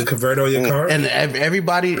catalytic converter on your car? And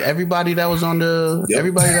everybody that was on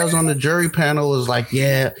the jury panel was like,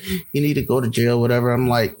 yeah, you need to go to jail, whatever. I'm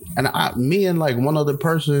like, me and like one other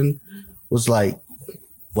person was like,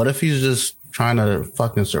 what if he's just trying to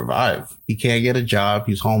fucking survive? He can't get a job.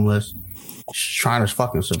 He's homeless. He's trying to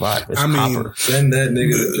fucking survive. It's copper. Send that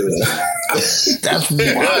nigga to jail. That's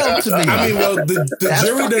wild to me. I mean, well, the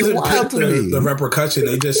jury doesn't pick the repercussion.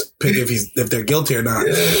 They just pick if they're guilty or not.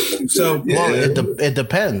 So, it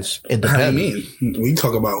depends. It depends. How do you mean? We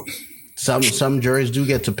talk about some juries do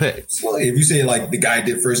get to pick. Well, if you say like the guy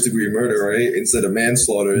did first degree murder, right, instead of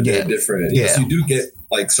manslaughter, they're different. Yeah. So you do get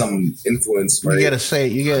like some influence, right? You get a say.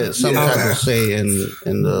 You get some type of say in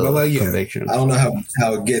the conviction. I don't know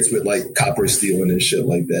how it gets with like copper stealing and shit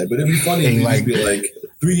like that, but it'd be funny if you just be like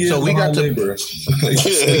 3 years. So we got to labor.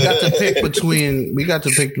 we got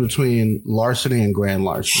to pick between larceny and grand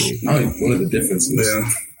larceny. What are the differences? Yeah.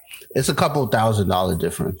 It's a couple $1,000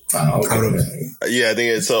 difference. Yeah, I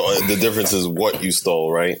think it's the difference is what you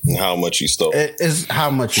stole, right, and how much you stole. It is how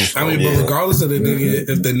much you stole. I mean, but regardless of the nigga,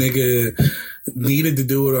 if the nigga needed to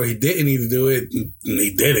do it or he didn't need to do it,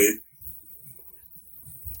 he did it.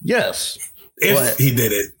 Yes. If he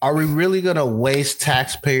did it. Are we really going to waste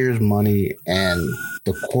taxpayers' money and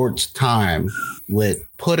the court's time with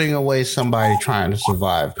putting away somebody trying to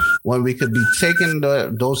survive when we could be taking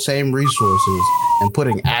those same resources and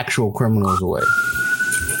putting actual criminals away?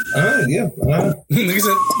 Yeah. Nigga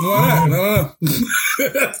said, why not? No.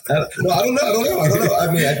 I don't know.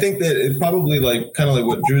 I mean, I think that it probably like kind of like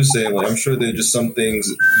what Drew's saying. Like, I'm sure there are just some things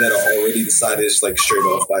that are already decided like straight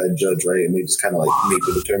off by a judge, right? And they just kind of like make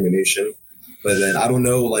the determination. But then I don't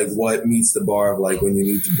know like what meets the bar of like when you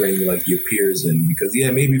need to bring like your peers in, because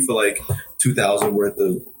maybe for like 2,000 worth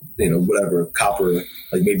of whatever copper,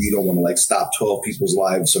 like maybe you don't want to like stop 12 people's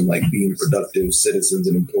lives from like being productive citizens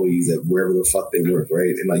and employees at wherever the fuck they work, right?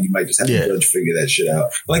 And like you might just have the judge figure that shit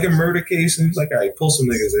out. Like a murder case, and he's like, all right, pull some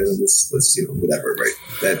niggas in and let's whatever, right?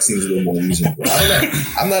 That seems a little more reasonable. I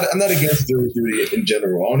don't know. I'm not against jury duty in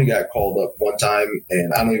general. I only got called up one time,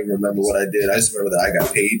 and I don't even remember what I did. I just remember that I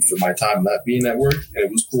got paid for my time not being at work, and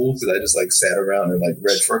it was cool because I just like sat around and like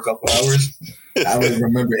read for a couple hours. I don't even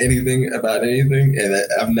remember anything about anything, and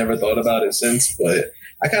I've never thought about it since. But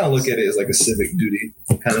I kind of look at it as like a civic duty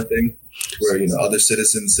kind of thing, where other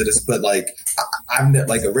citizens. But like, I'm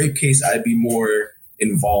like a rape case, I'd be more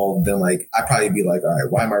involved than like I'd probably be like, all right,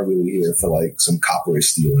 why am I really here for like some copper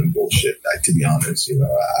stealing bullshit? Like, to be honest,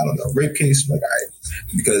 I don't know. Rape case, like, all right,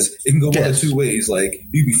 because it can go one of two ways. Like,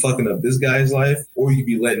 you be fucking up this guy's life, or you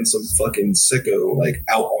be letting some fucking sicko like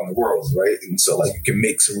out on the world, right? And so like you can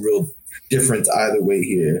make some real difference either way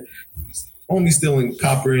here. Only stealing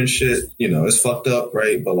copper and shit, it's fucked up,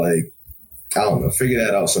 right? But like, I don't know, figure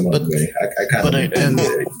that out some other way. I kind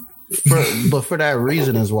of. But for that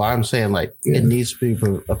reason is why I'm saying like it needs to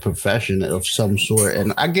be a profession of some sort,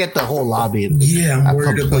 and I get the whole lobbying. Yeah, I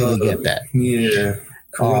completely get that. Yeah.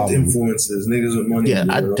 Corrupt influences, niggas with money. Yeah,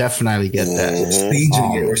 I definitely get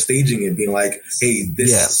that. Staging it, being like, hey,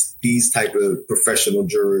 these type of professional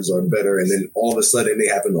jurors are better, and then all of a sudden they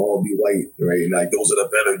happen to all be white, right? And like those are the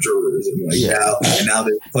better jurors, and like now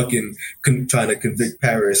they're fucking trying to convict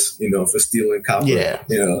Paris, for stealing copper. Yeah,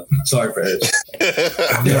 sorry, Paris.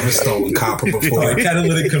 I've never stolen copper before.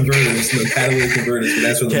 Catalytic converters, but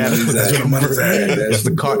that's what the money's at. It's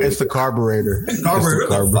the carburetor. I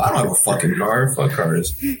don't have a fucking car. Fuck cars.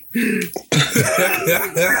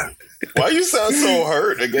 Why you sound so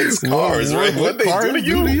hurt against cars, right? What they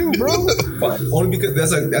do to you, bro? Only because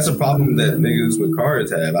that's a problem that niggas with cars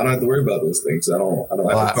have. I don't have to worry about those things. I don't have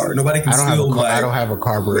a car. Nobody can steal my. I don't have a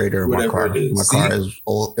carburetor in my car. My car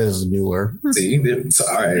is newer. See, it's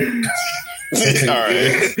all right. All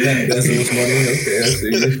right. That's what's money. Okay, I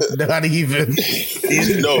see. Not even.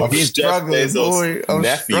 He's struggling, boy. I'm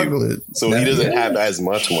nephew, struggling. so he doesn't have as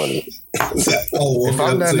much money. If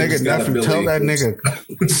I'm that nigga nephew, tell that nigga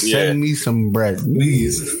send me some bread,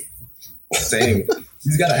 please. Same.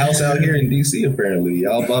 He's got a house out here in DC. Apparently,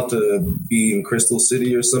 y'all about to be in Crystal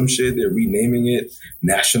City or some shit. They're renaming it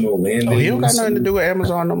National Landing. Oh, he don't got nothing to do with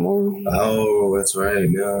Amazon no more. Oh, that's right.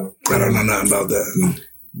 Yeah, I don't know nothing about that.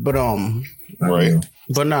 But right.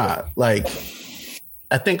 But not like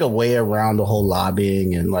I think a way around the whole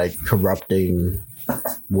lobbying and like corrupting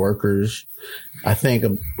workers. I think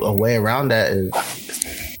a way around that is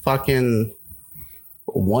fucking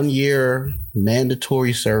 1 year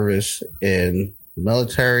mandatory service in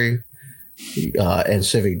military and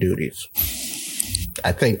civic duties.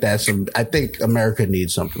 I think America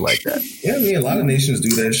needs something like that. Yeah, I mean, a lot of nations do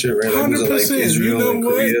that shit, right? Like, 100%. like Israel and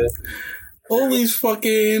Korea. All these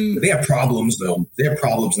fucking... They have problems, though. They have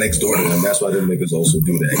problems next door to them. That's why them niggas also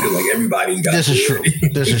do that. Because, like, everybody's got... This is true.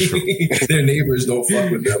 Their neighbors don't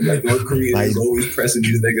fuck with them. Like, North Korea is always pressing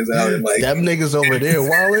these niggas out. And, like... Them niggas over there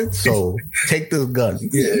wallet, so take this gun.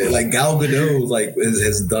 Yeah, like, Gal Gadot, like,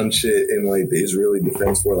 has done shit in, like, the Israeli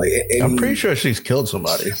Defense Force. Like, I'm pretty sure she's killed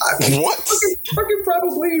somebody. What? Fucking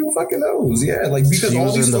probably. Who fucking knows? Yeah, like, because she all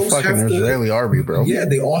was these in the folks fucking have to... Israeli army, bro. Yeah,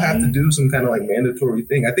 they all have to do some kind of, like, mandatory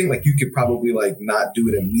thing. I think, like, you could probably, like, not do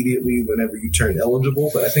it immediately whenever you turn eligible,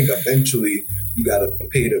 but I think eventually you gotta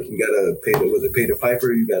pay the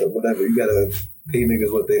piper, you gotta whatever, you gotta pay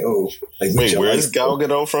niggas what they owe. Like, wait, where's Gal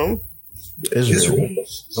Gadot from? Israel.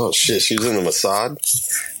 Oh shit, she was in the Mossad?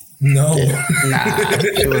 No. Nah,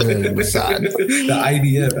 she was in the Mossad. The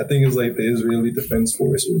IDF, I think it's like the Israeli Defense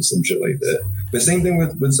Force or some shit like that. But same thing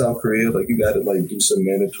with South Korea, like you gotta like do some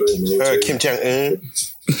mandatory military. Kim Jong-un?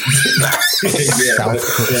 South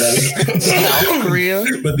Korea,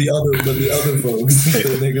 but the other folks,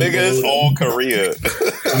 nigga, it's all Korea. I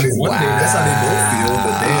mean, one day that's how they both feel.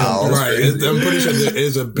 But damn, right? I'm pretty sure there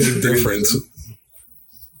is a big difference.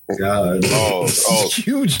 God, oh,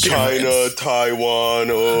 huge China, difference.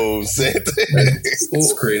 Taiwan, same thing.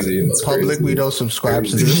 It's crazy. It's Public, crazy. we don't subscribe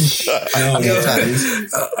to this. I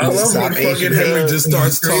love when fucking Henry just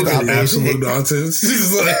starts talking absolute nonsense.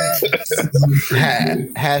 He's like,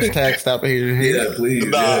 Hashtag stop Asian hate. Yeah, please.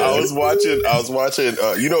 Nah, yeah. I was watching.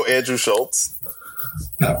 You know Andrew Schultz?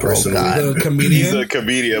 Not personally. the comedian. He's a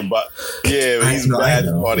comedian, but yeah, he's bad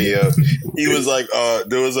funny. He was like,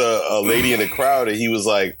 there was a lady in the crowd, and he was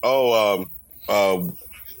like, I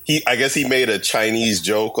guess he made a Chinese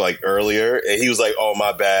joke like earlier, and he was like, oh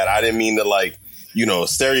my bad, I didn't mean to like,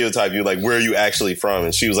 stereotype you. Like, where are you actually from?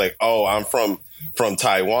 And she was like, oh, I'm from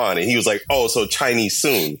Taiwan, and he was like, oh, so Chinese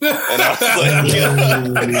soon. And I was like, yo,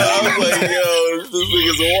 this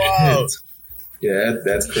nigga's wild. Yeah,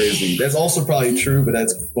 that's crazy. That's also probably true, but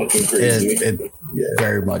that's fucking crazy.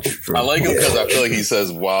 Very much true. I like him because I feel like he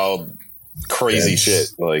says wild, crazy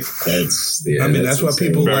shit. Like that's. I mean, that's why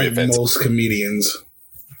people Very like offensive. most comedians.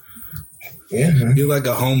 Yeah, You're like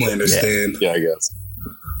a Homelander stand. Yeah, I guess.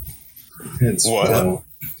 it's What?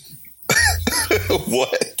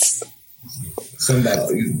 What?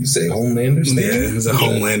 Somebody you say Homelander stand? Yeah, it's a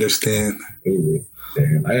Homelander stand. Ooh,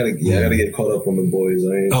 damn. I gotta get caught up on the boys.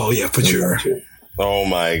 Oh yeah, for sure. Oh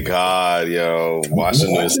my god, yo,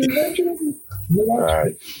 watching this. All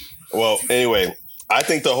right. Well, anyway, I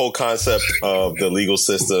think the whole concept of the legal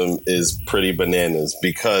system is pretty bananas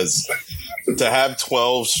because to have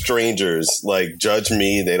 12 strangers like judge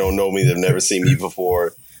me, they don't know me, they've never seen me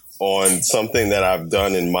before, on something that I've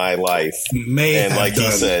done in my life, and like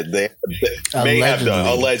he said, they may have done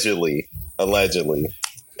allegedly,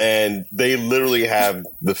 and they literally have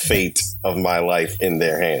the fate of my life in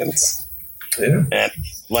their hands. Yeah. And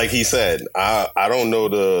like he said, I don't know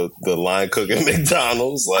the line cook at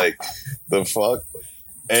McDonald's. Like, the fuck?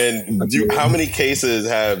 And how many cases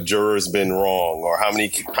have jurors been wrong, or how many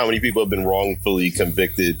people have been wrongfully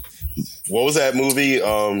convicted? What was that movie?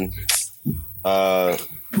 Not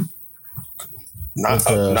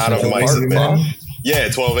of Mice and Men. Yeah,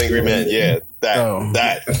 12 Angry Men. Yeah,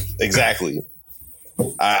 that exactly.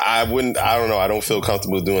 I wouldn't. I don't know. I don't feel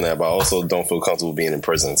comfortable doing that, but I also don't feel comfortable being in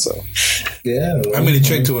prison. So, yeah. I mean, the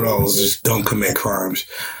trick to it all is just don't commit crimes.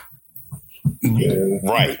 Yeah.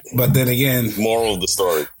 Right. But then again, moral of the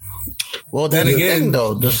story. Well, then again,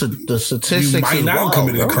 though, the statistics you might is not wild, have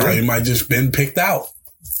committed a bro. crime. You might just been picked out.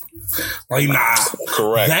 Like, nah.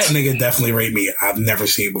 Correct. That nigga definitely raped me. I've never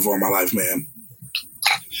seen it before in my life, man.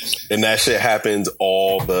 And that shit happens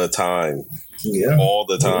all the time. Yeah. All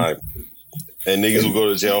the time. And niggas will go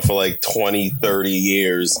to jail for like 20, 30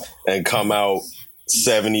 years and come out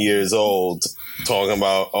 70 years old talking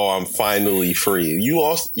about, oh, I'm finally free. You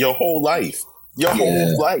lost your whole life. Your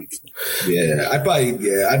whole life. Yeah, I'd probably be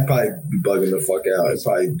bugging the fuck out. I'd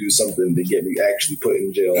probably do something to get me actually put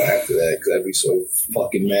in jail after that because I'd be so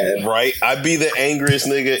fucking mad. Right? I'd be the angriest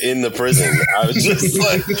nigga in the prison. I was just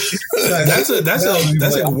like,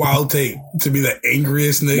 that's a wild take to be the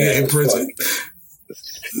angriest nigga in prison.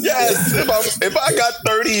 yes, if I got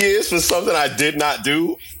 30 years for something I did not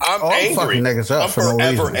do, I'm angry. Fucking niggas up I'm for no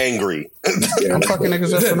forever reason. angry. I'm fucking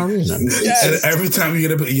niggas up for no reason. Yes. And every time you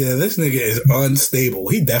get up, this nigga is unstable.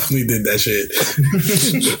 He definitely did that shit.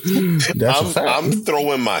 I'm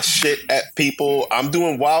throwing my shit at people. I'm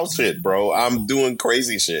doing wild shit, bro. I'm doing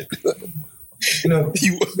crazy shit.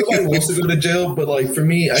 Nobody wants to go to jail, but like for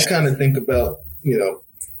me, I kind of think about,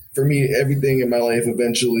 for me, everything in my life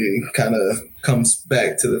eventually kind of comes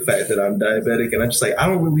back to the fact that I'm diabetic, and I'm just like, I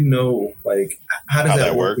don't really know, like, how does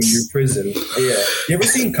that work when you're in prison? Yeah, you ever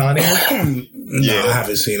seen Con Air? No, I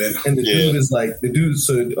haven't seen it. And the dude is like,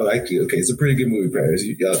 it's a pretty good movie, Paris.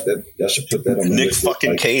 Y'all should put that on the Nick list.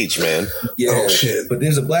 fucking Cage, man. Yeah, oh shit. But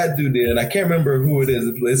there's a black dude there, and I can't remember who it is.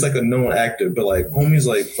 It's like a known actor, but like, homie's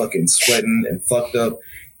like fucking sweating and fucked up.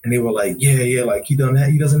 And they were like, yeah, like he doesn't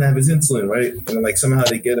have his insulin, right? And then, like somehow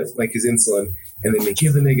they get like his insulin, and then they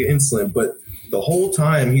give the nigga insulin. But the whole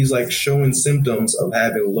time he's like showing symptoms of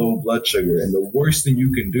having low blood sugar. And the worst thing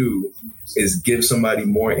you can do is give somebody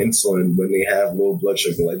more insulin when they have low blood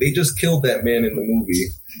sugar. Like they just killed that man in the movie.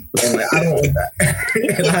 And like,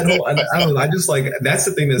 I just like, that's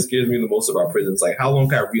the thing that scares me the most about prisons. Like, how long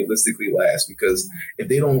can I realistically last? Because if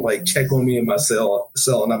they don't like check on me in my cell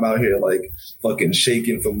and I'm out here like fucking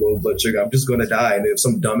shaking from low blood sugar, I'm just going to die. And if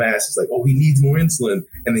some dumbass is like, oh, he needs more insulin,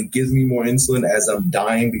 and then gives me more insulin as I'm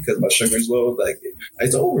dying because my sugar's low, like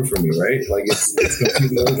it's over for me, right? Like it's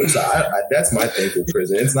completely over. So that's my thing for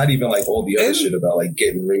prison. It's not even like all the other shit about like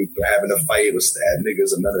getting raped or having a fight or stab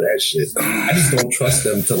niggas and none of that shit. I just don't trust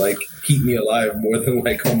them to like keep me alive more than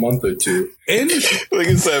like a month or two. Like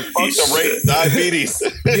I said, fuck the rape, diabetes.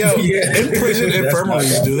 In prison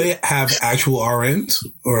infirmaries, do they have actual RNs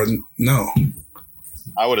or no?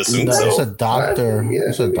 I would assume so. It's a doctor.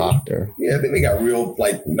 It's a doctor. Yeah, I think they got real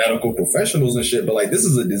like medical professionals and shit. But like, this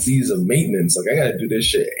is a disease of maintenance. Like, I got to do this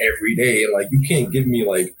shit every day, and like, you can't give me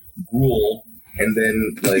like gruel and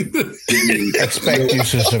then like expect you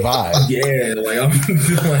to survive. Yeah, like I'm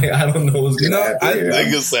like, I don't know what's gonna happen.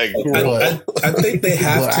 I think they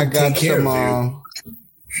have to take care of you.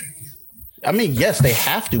 I mean, yes, they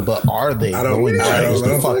have to, but are they? That's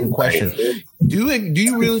the fucking question. Do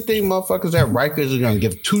you really think motherfuckers at Rikers are gonna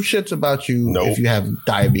give two shits about you if you have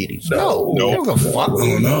diabetes? No. They don't give a fuck.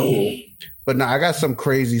 No. But now I got some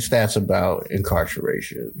crazy stats about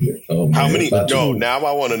incarceration. How many? No, now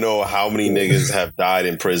I want to know how many niggas have died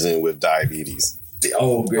in prison with diabetes.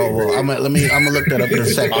 Oh, great. Oh, well, I'm gonna look that up in a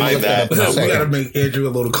second. We gotta make Andrew a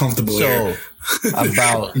little comfortable here.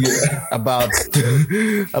 About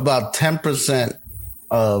 10%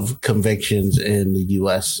 of convictions in the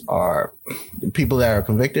U.S. are people that are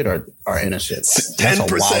convicted are innocent.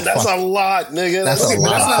 10%. That's a lot, nigga. That's a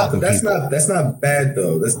lot. That's not bad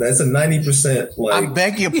though. That's a 90%. Like, I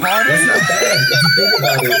beg your pardon. That's not bad. If you think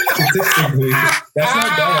about it statistically, that's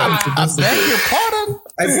not bad. I beg your pardon.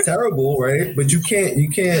 That's terrible, right? But you can't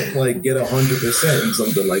like get 100% in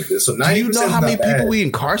something like this. So 90%. Do you know how many people we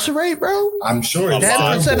incarcerate, bro? I'm sure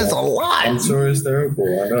 10% is a lot. I'm sure it's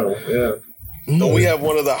terrible. I know. Yeah. Don't we have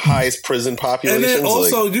one of the highest prison populations? And then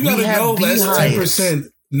also, you got to know that's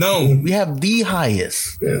 10%. No, we have the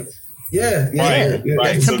highest. Yeah.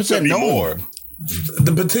 Right. So 10% more.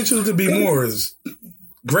 The potential to be more is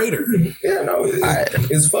greater. Yeah, no,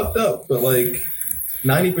 it's fucked up. But like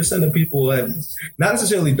 90% of people have not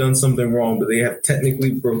necessarily done something wrong, but they have technically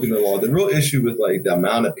broken the law. The real issue with like the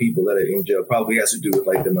amount of people that are in jail probably has to do with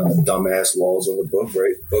like the amount of dumbass laws on the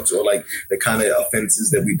books, or like the kind of offenses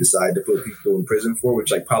that we decide to put people in prison for, which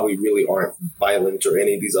like probably really aren't violent or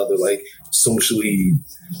any of these other like socially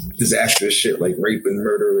disastrous shit like rape and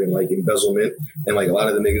murder and like embezzlement. And like a lot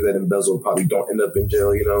of the niggas that embezzle probably don't end up in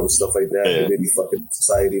jail, stuff like that. And maybe fucking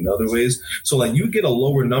society in other ways. So like you get a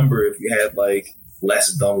lower number if you had like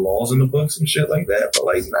less dumb laws in the books and shit like that. But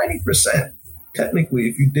like 90%, technically,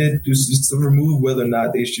 if you did do, just to remove whether or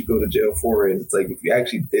not they should go to jail for it, it's like if you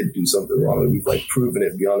actually did do something wrong and we've like proven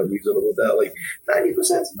it beyond a reasonable doubt, like 90%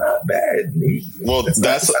 is not bad. Well,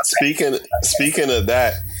 that's speaking of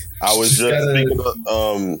that. I was just thinking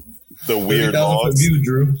of the weird laws. You,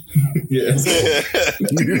 Drew. Yeah.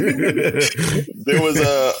 There was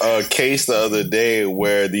a case the other day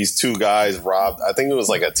where these two guys robbed, I think it was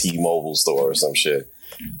like a T-Mobile store or some shit.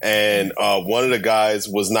 And one of the guys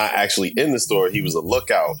was not actually in the store. He was a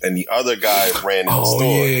lookout. And the other guy ran in the store.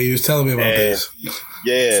 Oh, yeah. He was telling me about this.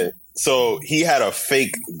 Yeah. So he had a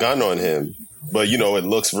fake gun on him. But, you know, it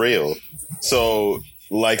looks real. So,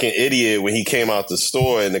 like an idiot, when he came out the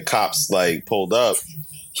store and the cops, like, pulled up,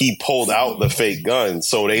 he pulled out the fake gun.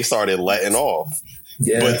 So they started letting off.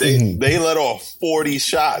 Yeah. But they let off 40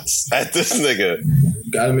 shots at this nigga.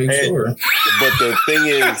 Gotta make sure. But the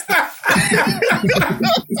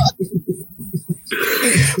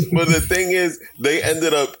thing is, they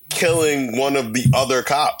ended up killing one of the other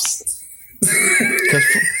cops.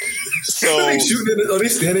 So are they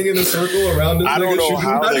standing in a circle around this? I don't know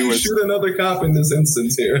how they would shoot another cop in this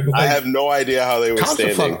instance here. I have no idea how they were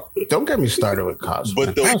standing. Don't get me started with cops.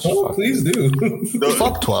 But please do.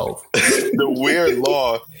 Fuck 12. The weird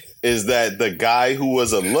law is that the guy who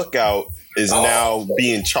was a lookout is now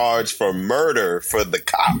being charged for murder for the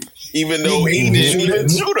cop, even though he didn't even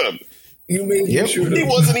shoot him. You made me shoot him. He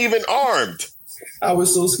wasn't even armed. I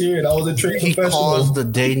was so scared. I was a trained professional. He caused the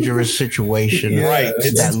dangerous situation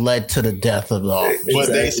that led to the death of the officer. But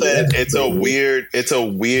they said it's a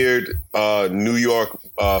weird New York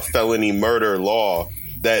felony murder law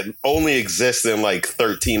that only exists in like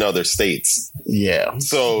 13 other states. Yeah.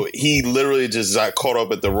 So he literally just got caught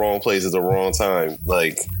up at the wrong place at the wrong time.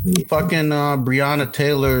 Like fucking Breonna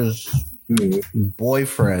Taylor's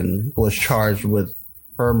boyfriend was charged with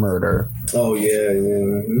her murder. Oh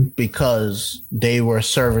yeah. Because they were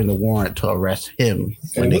serving the warrant to arrest him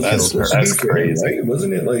when they killed her. That's crazy. Right?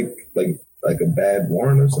 Wasn't it like a bad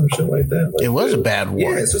warrant or some shit like that? Like, it was a bad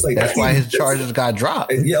warrant. Yeah, it's just like that's why his charges got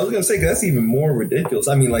dropped. Yeah, I was gonna say that's even more ridiculous.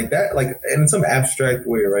 I mean, like that, like in some abstract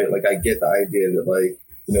way, right? Like I get the idea that, like,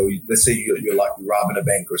 you know, let's say you're robbing a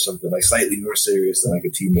bank or something, like slightly more serious than like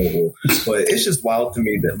a T-Mobile. But it's just wild to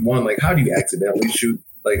me that, one, like, how do you accidentally shoot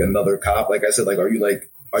like another cop? Like I said, like, are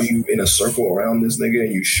you in a circle around this nigga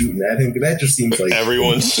and you shooting at him? Because that just seems like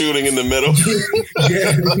everyone's shooting in the middle.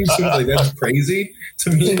 Yeah, it seems like that's crazy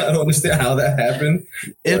to me. I don't understand how that happened.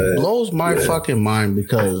 It blows my fucking mind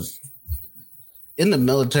because in the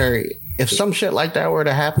military, if some shit like that were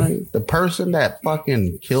to happen, the person that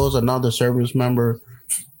fucking kills another service member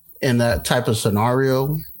in that type of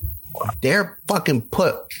scenario, they're fucking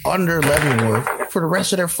put under Leavenworth for the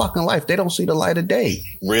rest of their fucking life. They don't see the light of day.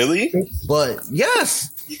 Really? But yes.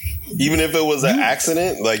 Even if it was an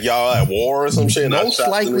accident, like y'all at war or some shit. Most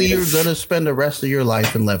likely you're going to spend the rest of your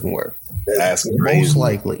life in Leavenworth. That's crazy. Most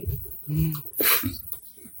likely.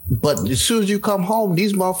 But as soon as you come home,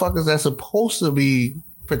 these motherfuckers that's supposed to be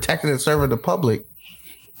protecting and serving the public,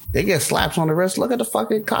 they get slaps on the wrist. Look at the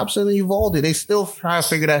fucking cops in Uvalde. They still try to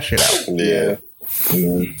figure that shit out. Yeah.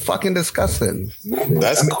 Fucking disgusting.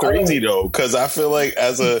 That's crazy though, because I feel like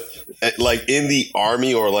like in the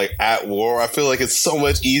army or like at war, I feel like it's so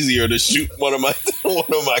much easier to shoot one of my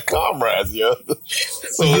comrades, yo.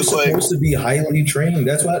 So you're it's supposed to be highly trained.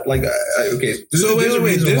 That's what, like, okay. So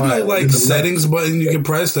wait. There's no like settings button you can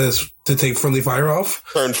press to take friendly fire off.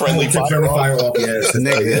 Turn friendly fire off. Yes,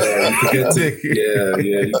 yeah.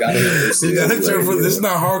 You gotta turn. This is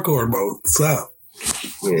not hardcore mode. Stop.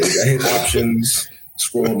 Yeah, you gotta hit options.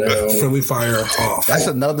 Scroll down. Friendly fire off. That's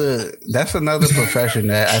another profession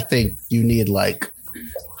that I think you need like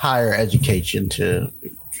higher education to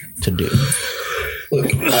do.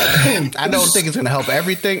 Look, I don't think it's going to help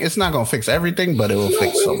everything. It's not going to fix everything, but it will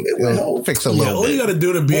fix some. It'll fix a little all bit. You got to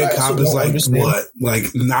do to be a cop is like what? Like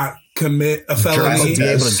not commit a felony. Be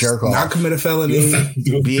able to jerk off. Not commit a felony.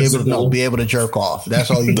 Be able to jerk off. That's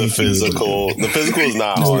all you need. The physical is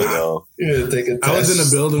not hard though. Yeah, take a test. I was in a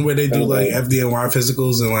building where they do like FDNY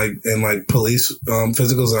physicals and like police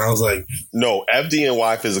physicals, and I was like, no,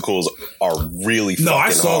 FDNY physicals are really fucking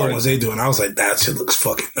hard. I saw the ones they do, and I was like, that shit looks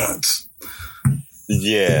fucking nuts.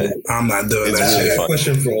 Yeah, I'm not doing that. I got a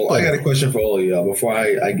question for all of y'all before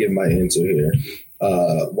I give my answer here.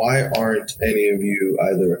 Why aren't any of you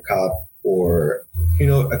either a cop or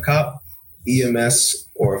a cop, EMS,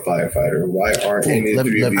 or a firefighter? Why aren't any of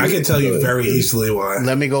you? I can tell you very easily why.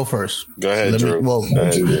 Let me go first. Go ahead, Drew.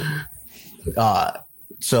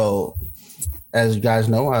 So as you guys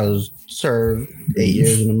know, I was served 8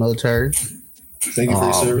 years in the military. Thank you for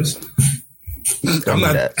your service. I'm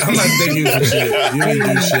not thanking you for shit. You ain't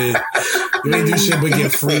do shit. You ain't do shit but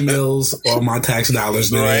get free meals or my tax dollars,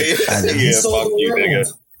 nigga. Right? Yeah, fuck you,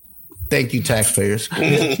 nigga. Thank you, taxpayers.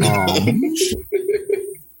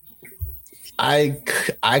 I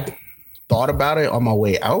thought about it on my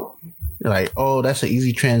way out. Like, oh, that's an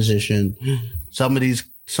easy transition. Some of these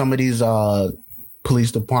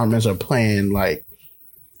police departments are playing like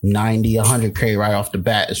 90, 100K right off the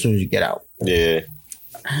bat as soon as you get out. Yeah.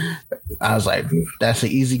 I was like, that's an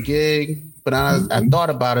easy gig. But I thought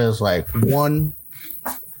about it as like, one,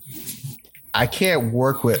 I can't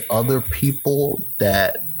work with other people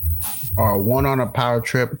that are, one, on a power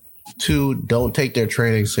trip, two, don't take their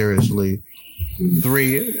training seriously,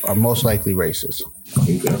 three, are most likely racist.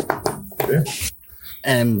 Okay. Yeah.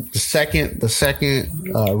 And the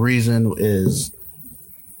second reason is,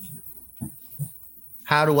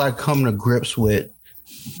 how do I come to grips with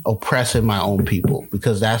oppressing my own people?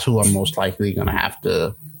 Because that's who I'm most likely going to have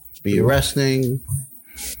to be arresting.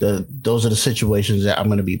 Those are the situations that I'm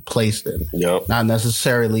going to be placed in. Yep. Not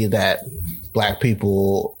necessarily that black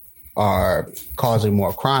people are causing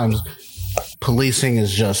more crimes. Policing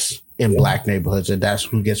is just in black neighborhoods, and that's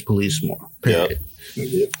who gets policed more. Period.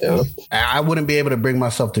 Yep. I wouldn't be able to bring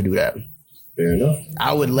myself to do that. Fair enough.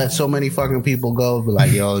 I would let so many fucking people go. Be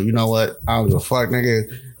like, yo, you know what? I don't give a fuck, nigga.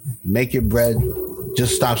 Make your bread.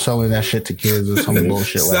 Just stop selling that shit to kids or some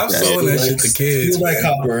bullshit like that. Stop selling that shit to kids. Steal that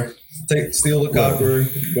copper. Steal the copper.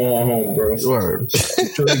 Go on home, bro. Word.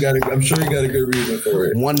 I'm sure you got a good reason for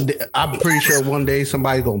it. One day, I'm pretty sure one day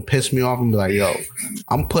somebody's gonna piss me off and be like, yo,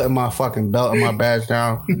 I'm putting my fucking belt and my badge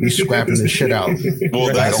down. You scrapping this shit out. Well,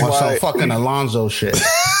 like, that's on why some fucking Alonzo shit.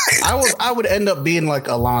 I would end up being like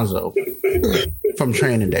Alonzo from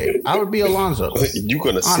Training Day. I would be Alonzo. You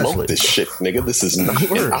gonna Honestly. smoke this shit, nigga? This is not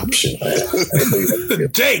an option.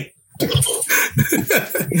 Jake. You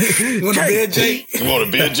want to be a Jake? You want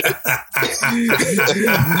to be a Jake? But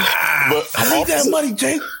I need that money,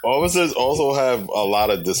 Jake. officers also have a lot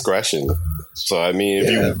of discretion. So I mean,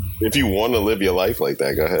 if you want to live your life like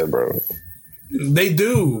that, go ahead, bro. They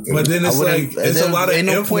do, but then it's like it's a lot of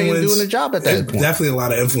no point in influence. doing the job at that point. Definitely a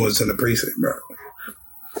lot of influence in the precinct, bro.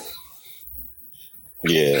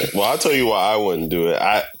 Yeah. Well, I'll tell you why I wouldn't do it.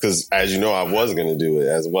 Because as you know, I was going to do it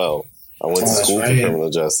as well. I went to school for criminal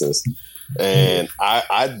justice. And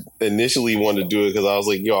I initially wanted to do it because I was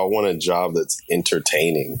like, yo, I want a job that's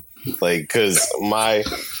entertaining. Like, because no,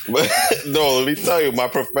 let me tell you, my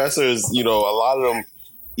professors, you know, a lot of them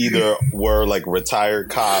either were like retired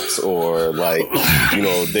cops or like, you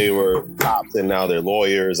know, they were cops and now they're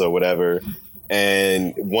lawyers or whatever.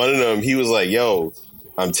 And one of them, he was like, yo,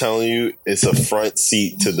 I'm telling you, it's a front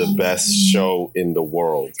seat to the best show in the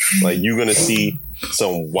world. Like, you're going to see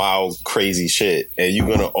some wild, crazy shit. And you're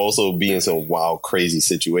going to also be in some wild, crazy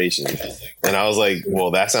situations. And I was like,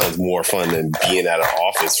 well, that sounds more fun than being at an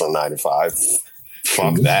office from 9 to 5.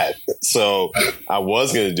 Fuck that. So I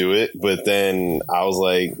was going to do it. But then I was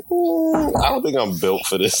like, I don't think I'm built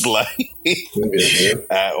for this life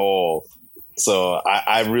at all. So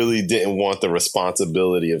I really didn't want the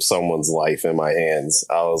responsibility of someone's life in my hands.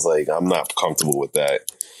 I was like, I'm not comfortable with that.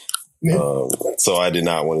 So I did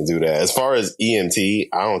not want to do that. As far as EMT,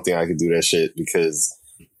 I don't think I could do that shit because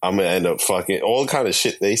I'm going to end up fucking all the kind of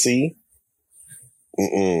shit they see.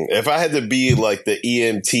 If I had to be like the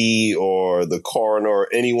EMT or the coroner or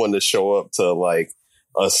anyone to show up to like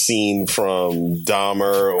a scene from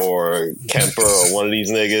Dahmer or Kemper or one of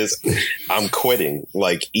these niggas, I'm quitting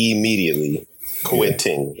like immediately.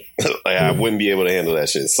 Quitting. Like, I wouldn't be able to handle that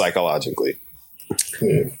shit psychologically.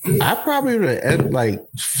 I probably would end like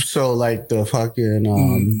the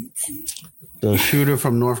fucking the shooter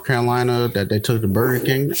from North Carolina that they took to Burger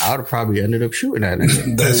King. I would have probably ended up shooting that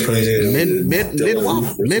nigga. That's crazy.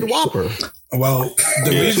 Mid whopper. Well,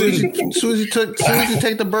 the reason as soon as you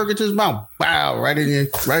take the burger to his mouth, wow, right in the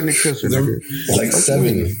kisser. Like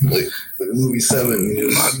Seven, like the movie Seven.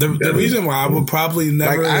 The reason why I would probably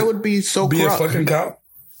never, I would be so be corrupt. a fucking cop.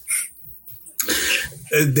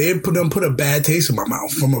 They put a bad taste in my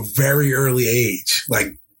mouth from a very early age,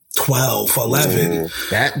 like 12, 11.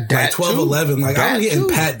 That 12, too. 11. Like, I was getting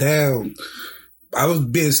too. pat down. I was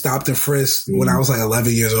being stopped and frisked when I was like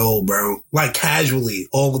 11 years old, bro. Like, casually,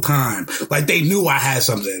 all the time. Like, they knew I had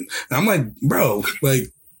something. And I'm like, bro, like,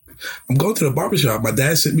 I'm going to the barbershop. My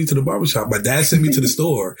dad sent me to the barbershop. My dad sent me to the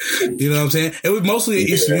store. You know what I'm saying? It was mostly in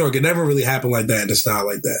Eastern New York. It never really happened like that in the style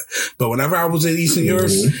like that. But whenever I was in Eastern New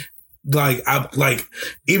York,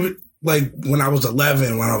 even when I was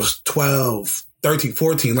 11, when I was 12, 13,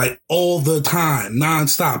 14, like all the time,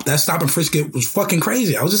 nonstop. That stop and frisk was fucking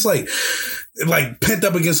crazy. I was just like pent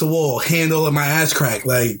up against the wall, hand all of my ass crack.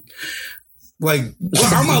 Like Like,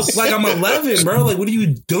 I'm 11, bro. Like, what are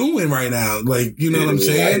you doing right now? Like, you know what I'm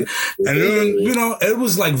saying? And then, you know, it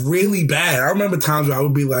was like really bad. I remember times where I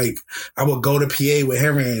would be like, I would go to PA with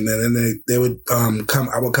heroin, and then they would come.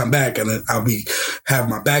 I would come back, and then I'll have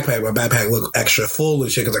my backpack. My backpack look extra full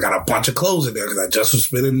and shit because I got a bunch of clothes in there because I just was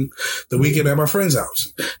spending the weekend at my friend's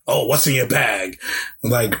house. Oh, what's in your bag?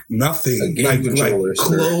 Like nothing. Like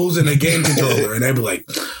clothes and a game controller, and they'd be like,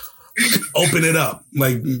 open it up.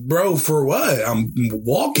 Like, bro, for what? I'm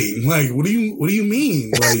walking. Like, what do you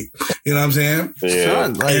mean? Like, you know what I'm saying? Yeah.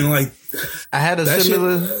 And like, I had a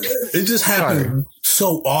similar. It just happened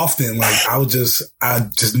so often. Like, I just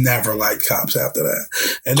never liked cops after that.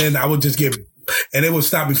 And then I would just and it would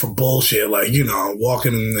stop me for bullshit. Like, you know,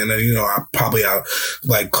 walking and then, you know, I'll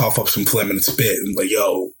like cough up some phlegm and spit and like,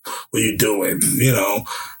 yo, what you doing? You know?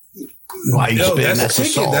 Why you spitting? That's a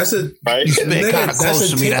ticket. That's a right? You spit kind of close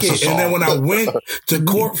to me. Ticket. That's And then when I went to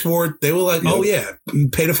court for it, they were like, "Oh yeah,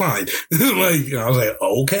 pay the fine." Like, I was like,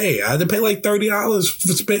 "Okay." I had to pay like $30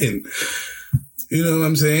 for spitting. You know what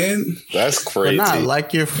I'm saying? That's crazy. But not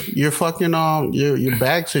like your fucking your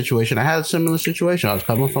bag situation. I had a similar situation. I was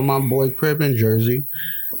coming from my boy crib in Jersey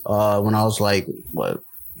when I was like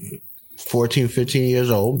 14, 15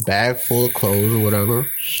 years old, bag full of clothes or whatever.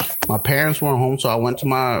 My parents weren't home, so I went to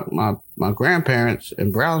my grandparents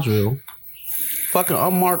in Brownsville. Fucking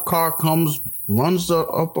unmarked car comes, runs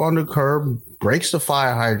up on the curb, breaks the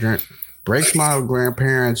fire hydrant, breaks my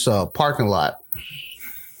grandparents' parking lot.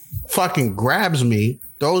 Fucking grabs me,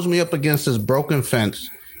 throws me up against this broken fence,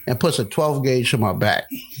 and puts a 12 gauge to my back.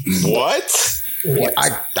 What?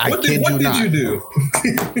 I kid you not. What did you do?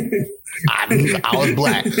 I was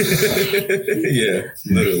black. Yeah,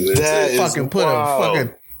 literally. Fucking put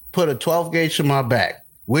a 12 gauge to my back.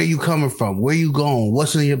 Where you coming from? Where you going?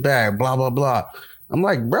 What's in your bag? Blah blah blah. I'm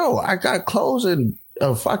like, bro, I got clothes and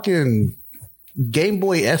a fucking Game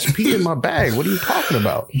Boy SP in my bag. What are you talking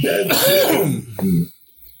about?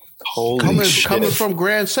 Holy shit. Coming from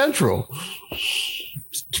Grand Central.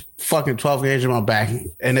 Fucking 12 gauge in my back,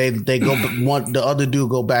 and they go want the other dude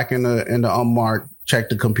go back in the unmarked, check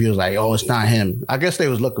the computer, like, oh, it's not him. I guess they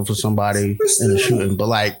was looking for somebody in the shooting, but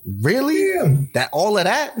like, really? Damn. All of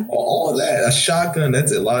that, a shotgun.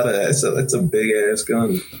 That's a lot of. That's a big ass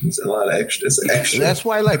gun. It's a lot of extra. It's extra. That's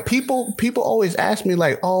why, like, people always ask me,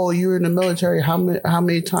 like, oh, you're in the military. How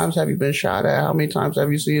many times have you been shot at? How many times have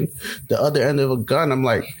you seen the other end of a gun? I'm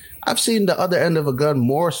like, I've seen the other end of a gun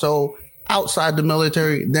more so outside the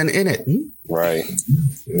military than in it. Right.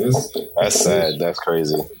 That's sad. That's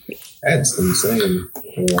crazy. That's insane.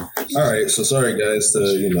 All right. So sorry, guys.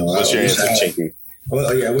 What's your answer, Chinky?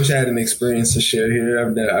 Well, yeah, I wish I had an experience to share here.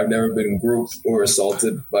 I've never been groped or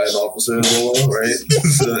assaulted by an officer in the law, right?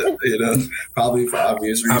 So, probably for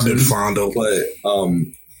obvious reasons. I've been fondled. But,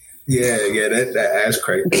 that ass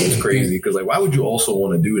crack thing is crazy because, like, why would you also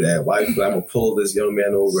want to do that? Why I'm gonna pull this young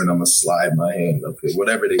man over and I'm gonna slide my hand up here,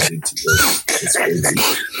 whatever they did to you. It's crazy.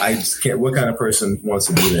 I just can't. What kind of person wants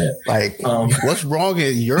to do that? Like, what's wrong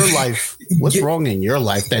in your life? What's wrong in your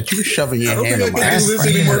life that you shoving your hand on my ass?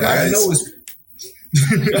 I know it's.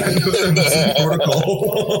 Protocol.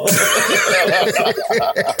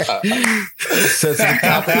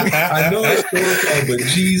 I know it's protocol, but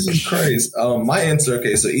Jesus Christ. My answer,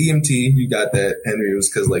 okay, so EMT, you got that, Henry, was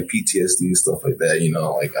because like PTSD stuff like that,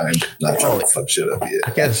 like I'm not trying to fuck shit up yet.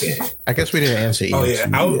 I guess we didn't answer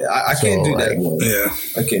EMT. Oh yeah, I can't do that one. Yeah,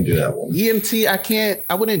 I can't do that one. EMT,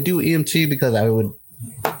 I wouldn't do EMT because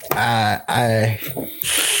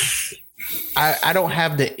I don't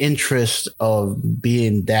have the interest of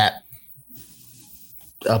being that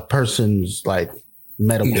a person's like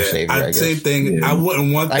medical savior. I guess. Same thing. Yeah. I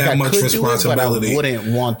wouldn't want that much responsibility. I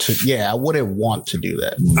wouldn't want to. Yeah, I wouldn't want to do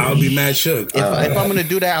that. I would be mad shook. If I'm going to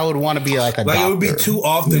do that, I would want to be like a doctor. It would be too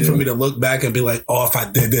often for me to look back and be like, oh, if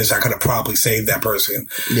I did this, I could have probably saved that person.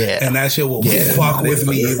 Yeah, and that shit will fuck with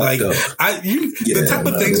me. Like the type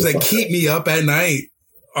of things that keep me up at night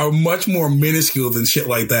are much more minuscule than shit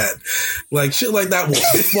like that. Like shit like that will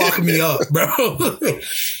fuck me up, bro.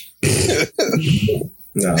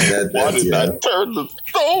 No, why did I turn the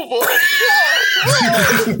stove on?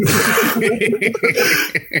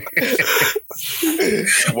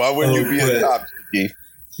 Why wouldn't you be a cop?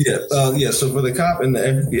 Yeah. So for the cop and the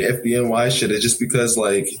FDNY shit, it's just because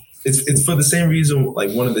like it's for the same reason.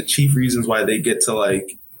 Like one of the chief reasons why they get to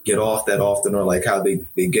like get off that often, or like how they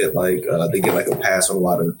get like a pass on a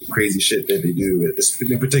lot of crazy shit that they do.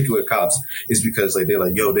 In particular, cops is because like they're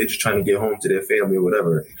like, yo, they're just trying to get home to their family or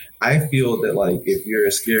whatever. I feel that like if you're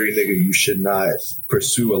a scary nigga, you should not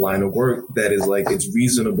pursue a line of work that is like it's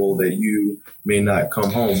reasonable that you may not come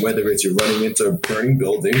home, whether it's you're running into a burning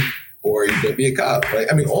building, or you're gonna be a cop.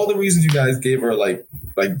 Like, I mean, all the reasons you guys gave are like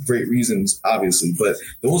great reasons, obviously, but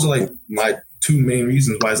those are like my two main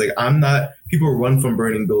reasons why it's like people run from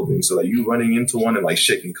burning buildings. So like you running into one and like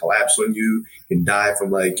shit can collapse on you, can die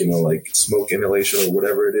from like, you know, like smoke inhalation or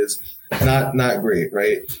whatever it is. Not great,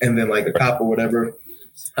 right? And then like a cop or whatever,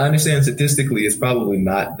 I understand statistically it's probably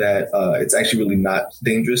not that it's actually really not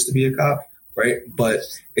dangerous to be a cop, right? But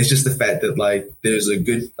it's just the fact that like there's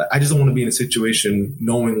I just don't want to be in a situation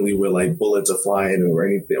knowingly where like bullets are flying or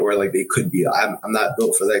anything, or like they could be. I'm not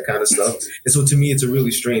built for that kind of stuff. And so to me, it's a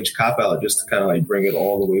really strange cop out just to kind of like bring it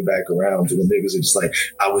all the way back around to the niggas are just like,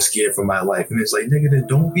 I was scared for my life. And it's like, nigga, then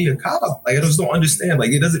don't be a cop. Like, I just don't understand.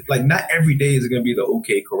 Like, it doesn't, like, not every day is it going to be the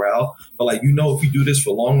okay corral, but like, you know, if you do this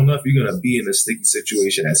for long enough, you're going to be in a sticky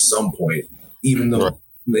situation at some point, even though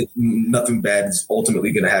nothing bad is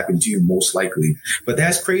ultimately going to happen to you, most likely. But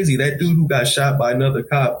that's crazy. That dude who got shot by another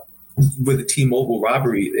cop with a T-Mobile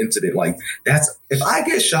robbery incident, like that's, if I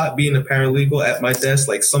get shot being a paralegal at my desk,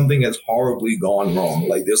 like something has horribly gone wrong.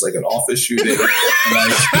 Like there's like an office shooting.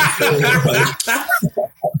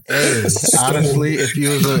 Honestly, if you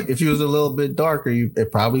was a little bit darker,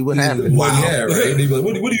 it probably would happen. Wow. Yeah, right. They'd be like,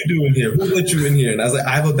 what are you doing here? Who let you in here? And I was like,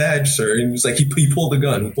 I have a badge, sir. And he's like, he pulled the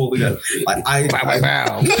gun.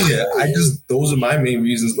 Like, those are my main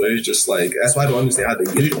reasons. But it's just like, that's why I don't understand how they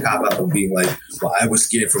get the cop out of being like, well, I was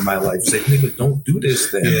scared for my life. It's like, nigga, don't do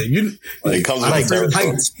this then. Yeah, it comes I'm with afraid of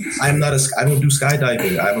heights. I don't do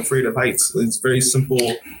skydiving. I'm afraid of heights. It's very simple.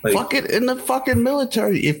 Like, fuck it, in the fucking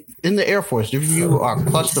military, if in the Air Force, if you are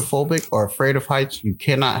claustrophobic or afraid of heights, you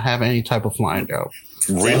cannot have any type of flying job.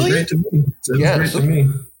 Really? Great to me. Great to me.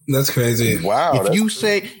 That's crazy. Wow. If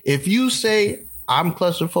you say I'm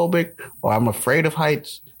claustrophobic or I'm afraid of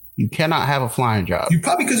heights, you cannot have a flying job. You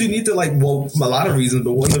probably, because you need to like, well, a lot of reasons,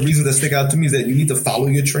 but one of the reasons that stick out to me is that you need to follow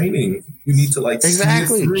your training. You need to like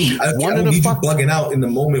exactly. See it through. I don't need you bugging out in the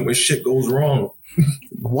moment where shit goes wrong.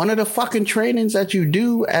 One of the fucking trainings that you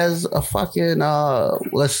do as a fucking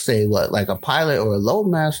let's say like a pilot or a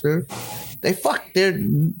loadmaster,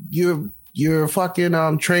 you're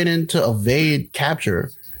fucking training to evade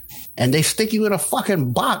capture, and they stick you in a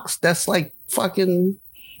fucking box that's like fucking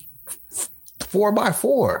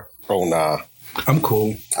 4x4. Oh nah. I'm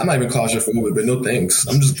cool. I'm not even claustrophobic, but no thanks.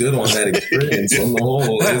 I'm just good on that experience on the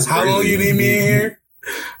whole. How long you need me in here?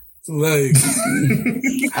 Like,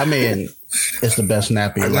 I mean, it's the best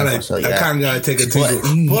nap of your life. So, I kind of gotta take a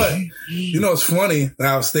tingle. But you know, it's funny.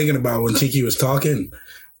 I was thinking about when Tiki was talking.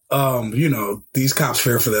 You know, these cops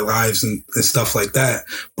fear for their lives and stuff like that.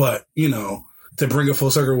 But you know, to bring it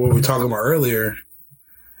full circle, what we were talking about earlier,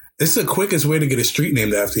 it's the quickest way to get a street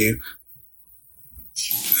named after you.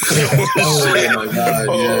 Oh my god!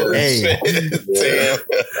 Oh, hey, damn.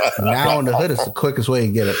 Now in the hood, it's the quickest way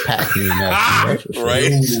to get a pack named after you.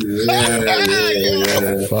 Right?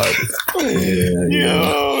 Yeah.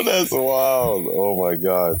 Yo, that's wild. Oh my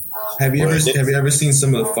god. Have you ever seen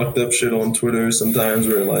some of the fucked up shit on Twitter sometimes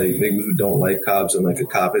where like niggas who don't like cops and like a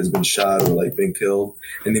cop has been shot or like been killed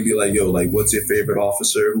and they be like, yo, like what's your favorite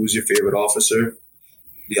officer? Who's your favorite officer? Do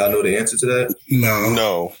y'all know the answer to that?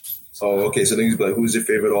 No. Oh, okay. So niggas be like, who's your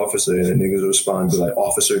favorite officer? And then niggas respond, be like,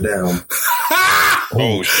 officer down.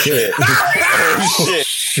 Oh shit. Oh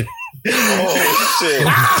shit. Oh shit.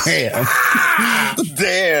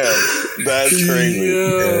 Damn. That's crazy.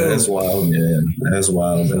 Yeah, that's wild, man. That's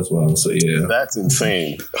wild. So yeah. That's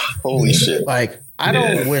insane. Holy shit. Like, I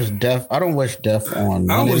don't wish death on I don't wish death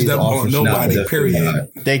on nobody, period.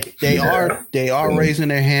 They are raising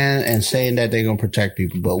their hand and saying that they're gonna protect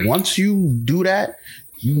people. But once you do that,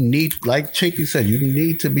 you need, like Chinky said, you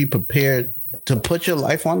need to be prepared to put your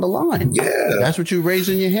life on the line. Yeah. That's what you're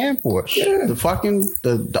raising your hand for. Yeah.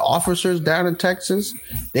 The officers down in Texas,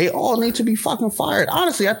 they all need to be fucking fired.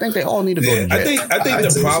 Honestly, I think they all need to go to jail. I think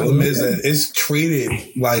the problem is that it's treated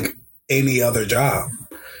like any other job.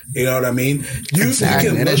 You know what I mean?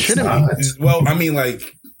 Exactly. And it shouldn't be. Well, I mean,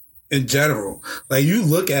 like, in general, like you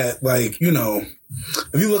look at, like, you know,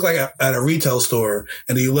 if you look like at a retail store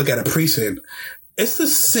and then you look at a precinct, it's the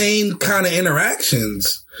same kind of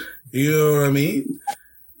interactions. You know what I mean?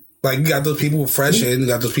 Like, you got those people who fresh in, you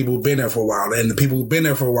got those people who've been there for a while, and the people who've been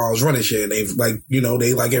there for a while is running shit. And they've, like, you know,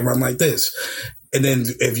 they like it run like this. And then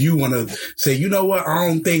if you want to say, you know what, I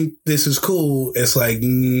don't think this is cool, it's like,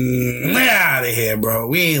 get out of here, bro.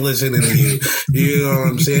 We ain't listening to you. You know what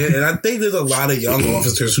I'm saying? And I think there's a lot of young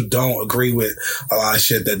officers who don't agree with a lot of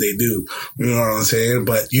shit that they do. You know what I'm saying?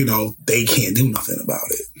 But, you know, they can't do nothing about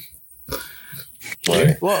it.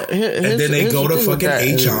 Right. Well, and then they go to fucking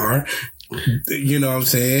HR. You know what I'm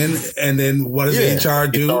saying? And then what does HR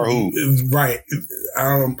do? HR who? Right.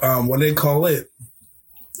 What do they call it?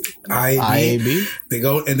 IAB. They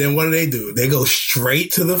go, and then what do? They go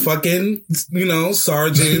straight to the fucking,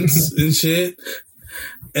 sergeants and shit.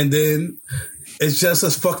 And then it's just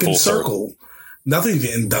a fucking circle. Nothing's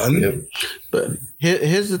getting done. Yep. But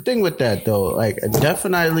here's the thing with that, though. Like,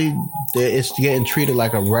 definitely it's getting treated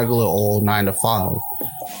like a regular old 9 to 5.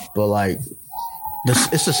 But, like,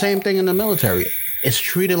 it's the same thing in the military. It's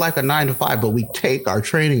treated like a 9 to 5, but we take our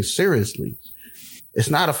training seriously. It's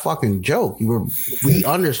not a fucking joke. We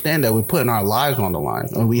understand that we're putting our lives on the line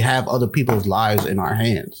and we have other people's lives in our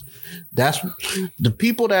hands. That's the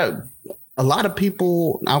people that a lot of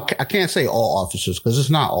people, I can't say all officers because it's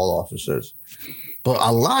not all officers, but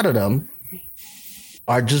a lot of them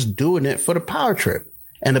are just doing it for the power trip.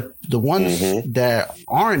 And the ones that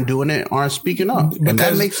aren't doing it aren't speaking up. And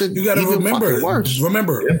that makes it you gotta remember worse.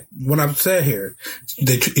 Remember what I've said here.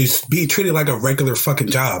 It's being treated like a regular fucking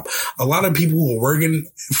job. A lot of people who are working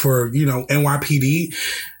for, NYPD,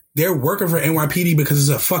 they're working for NYPD because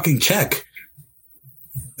it's a fucking check.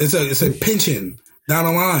 It's a pension down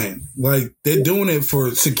the line. Like, they're doing it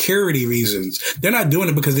for security reasons. They're not doing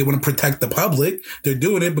it because they want to protect the public. They're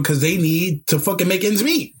doing it because they need to fucking make ends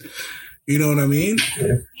meet. You know what I mean?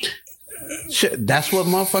 Shit, that's what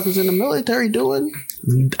motherfuckers in the military doing.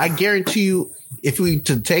 I guarantee you, if we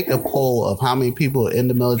to take a poll of how many people are in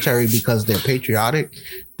the military because they're patriotic,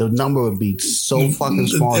 the number would be so fucking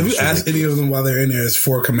small. If you ask any of them while they're in there, it's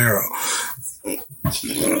for Camaro.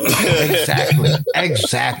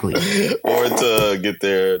 Exactly. Or to get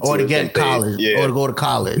their or to get college, or to go to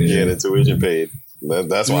college. Yeah, the tuition paid.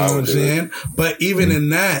 That's why I was saying. But even in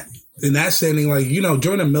that standing, like,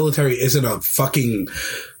 during the military isn't a fucking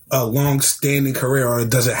long-standing career, or it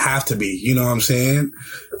doesn't have to be. You know what I'm saying?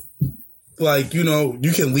 Like, you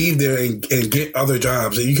can leave there and get other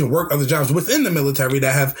jobs, and you can work other jobs within the military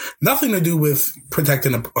that have nothing to do with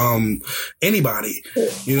protecting anybody.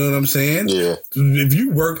 You know what I'm saying? Yeah. If you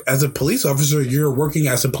work as a police officer, you're working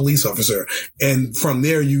as a police officer, and from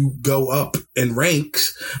there you go up in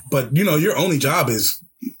ranks. But your only job is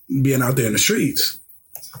being out there in the streets,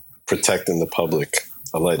 protecting the public,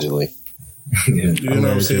 allegedly. You know what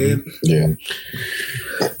I'm saying? Yeah.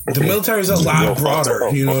 The military is a lot broader.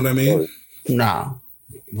 You know what I mean? Nah.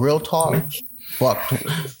 Real talk. Fuck.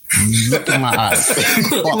 Look in my eyes.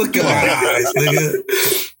 Look in my eyes, nigga.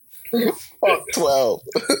 Fuck 12.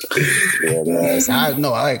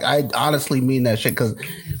 I honestly mean that shit because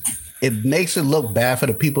it makes it look bad for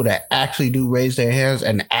the people that actually do raise their hands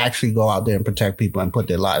and actually go out there and protect people and put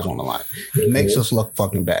their lives on the line. It makes us look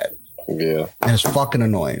fucking bad. Yeah. And it's fucking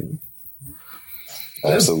annoying.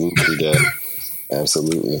 Absolutely, Dad.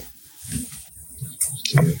 Absolutely.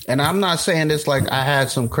 And I'm not saying this like I had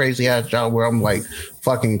some crazy ass job where I'm like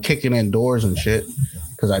fucking kicking in doors and shit,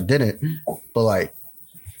 because I didn't. But like,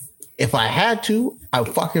 if I had to, I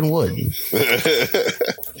fucking would. Kick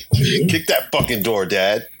that fucking door,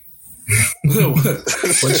 Dad.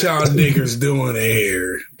 What y'all niggers doing in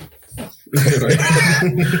here?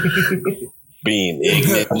 Being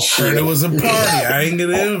ignorant and shit. Heard it was a party. I ain't get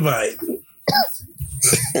an invite.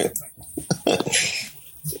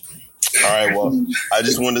 All right, well, I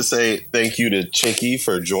just wanted to say thank you to Chinky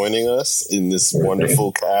for joining us in this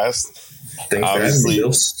wonderful cast. Obviously,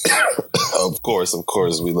 of course,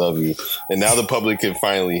 we love you. And now the public can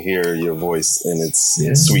finally hear your voice in its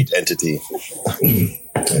sweet entity.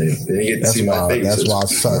 That's why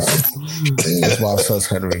sus. That's why sus,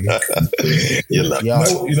 Henry. You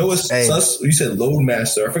know what's sus? You said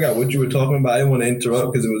Loadmaster. I forgot what you were talking about. I didn't want to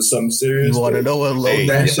interrupt because it was something serious. You want to know what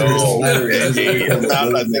Loadmaster is? Now that I think about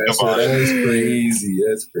it, that's crazy.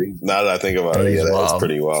 That's crazy. Now that I think about it, that's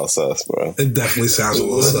pretty wild sus, bro. It definitely sounds a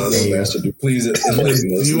little sus. Loadmaster, please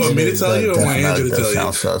enlighten us. You want me to tell you, or want Andrew to tell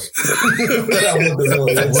you? Sus.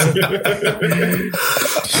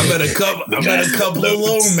 I met a couple of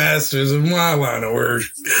Loadmasters in my line of work.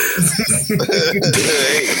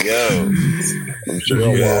 Hey, yo. I'm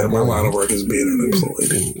sure my line of work is being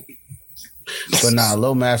unemployed. But nah,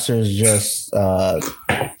 Loadmaster is just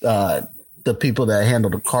the people that handle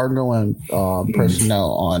the cargo and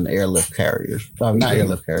personnel on airlift carriers. Not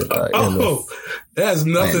airlift carriers. It has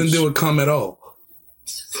nothing to do with cum at all.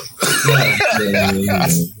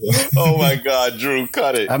 Oh my God, Drew,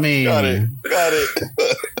 cut it. I mean, cut it.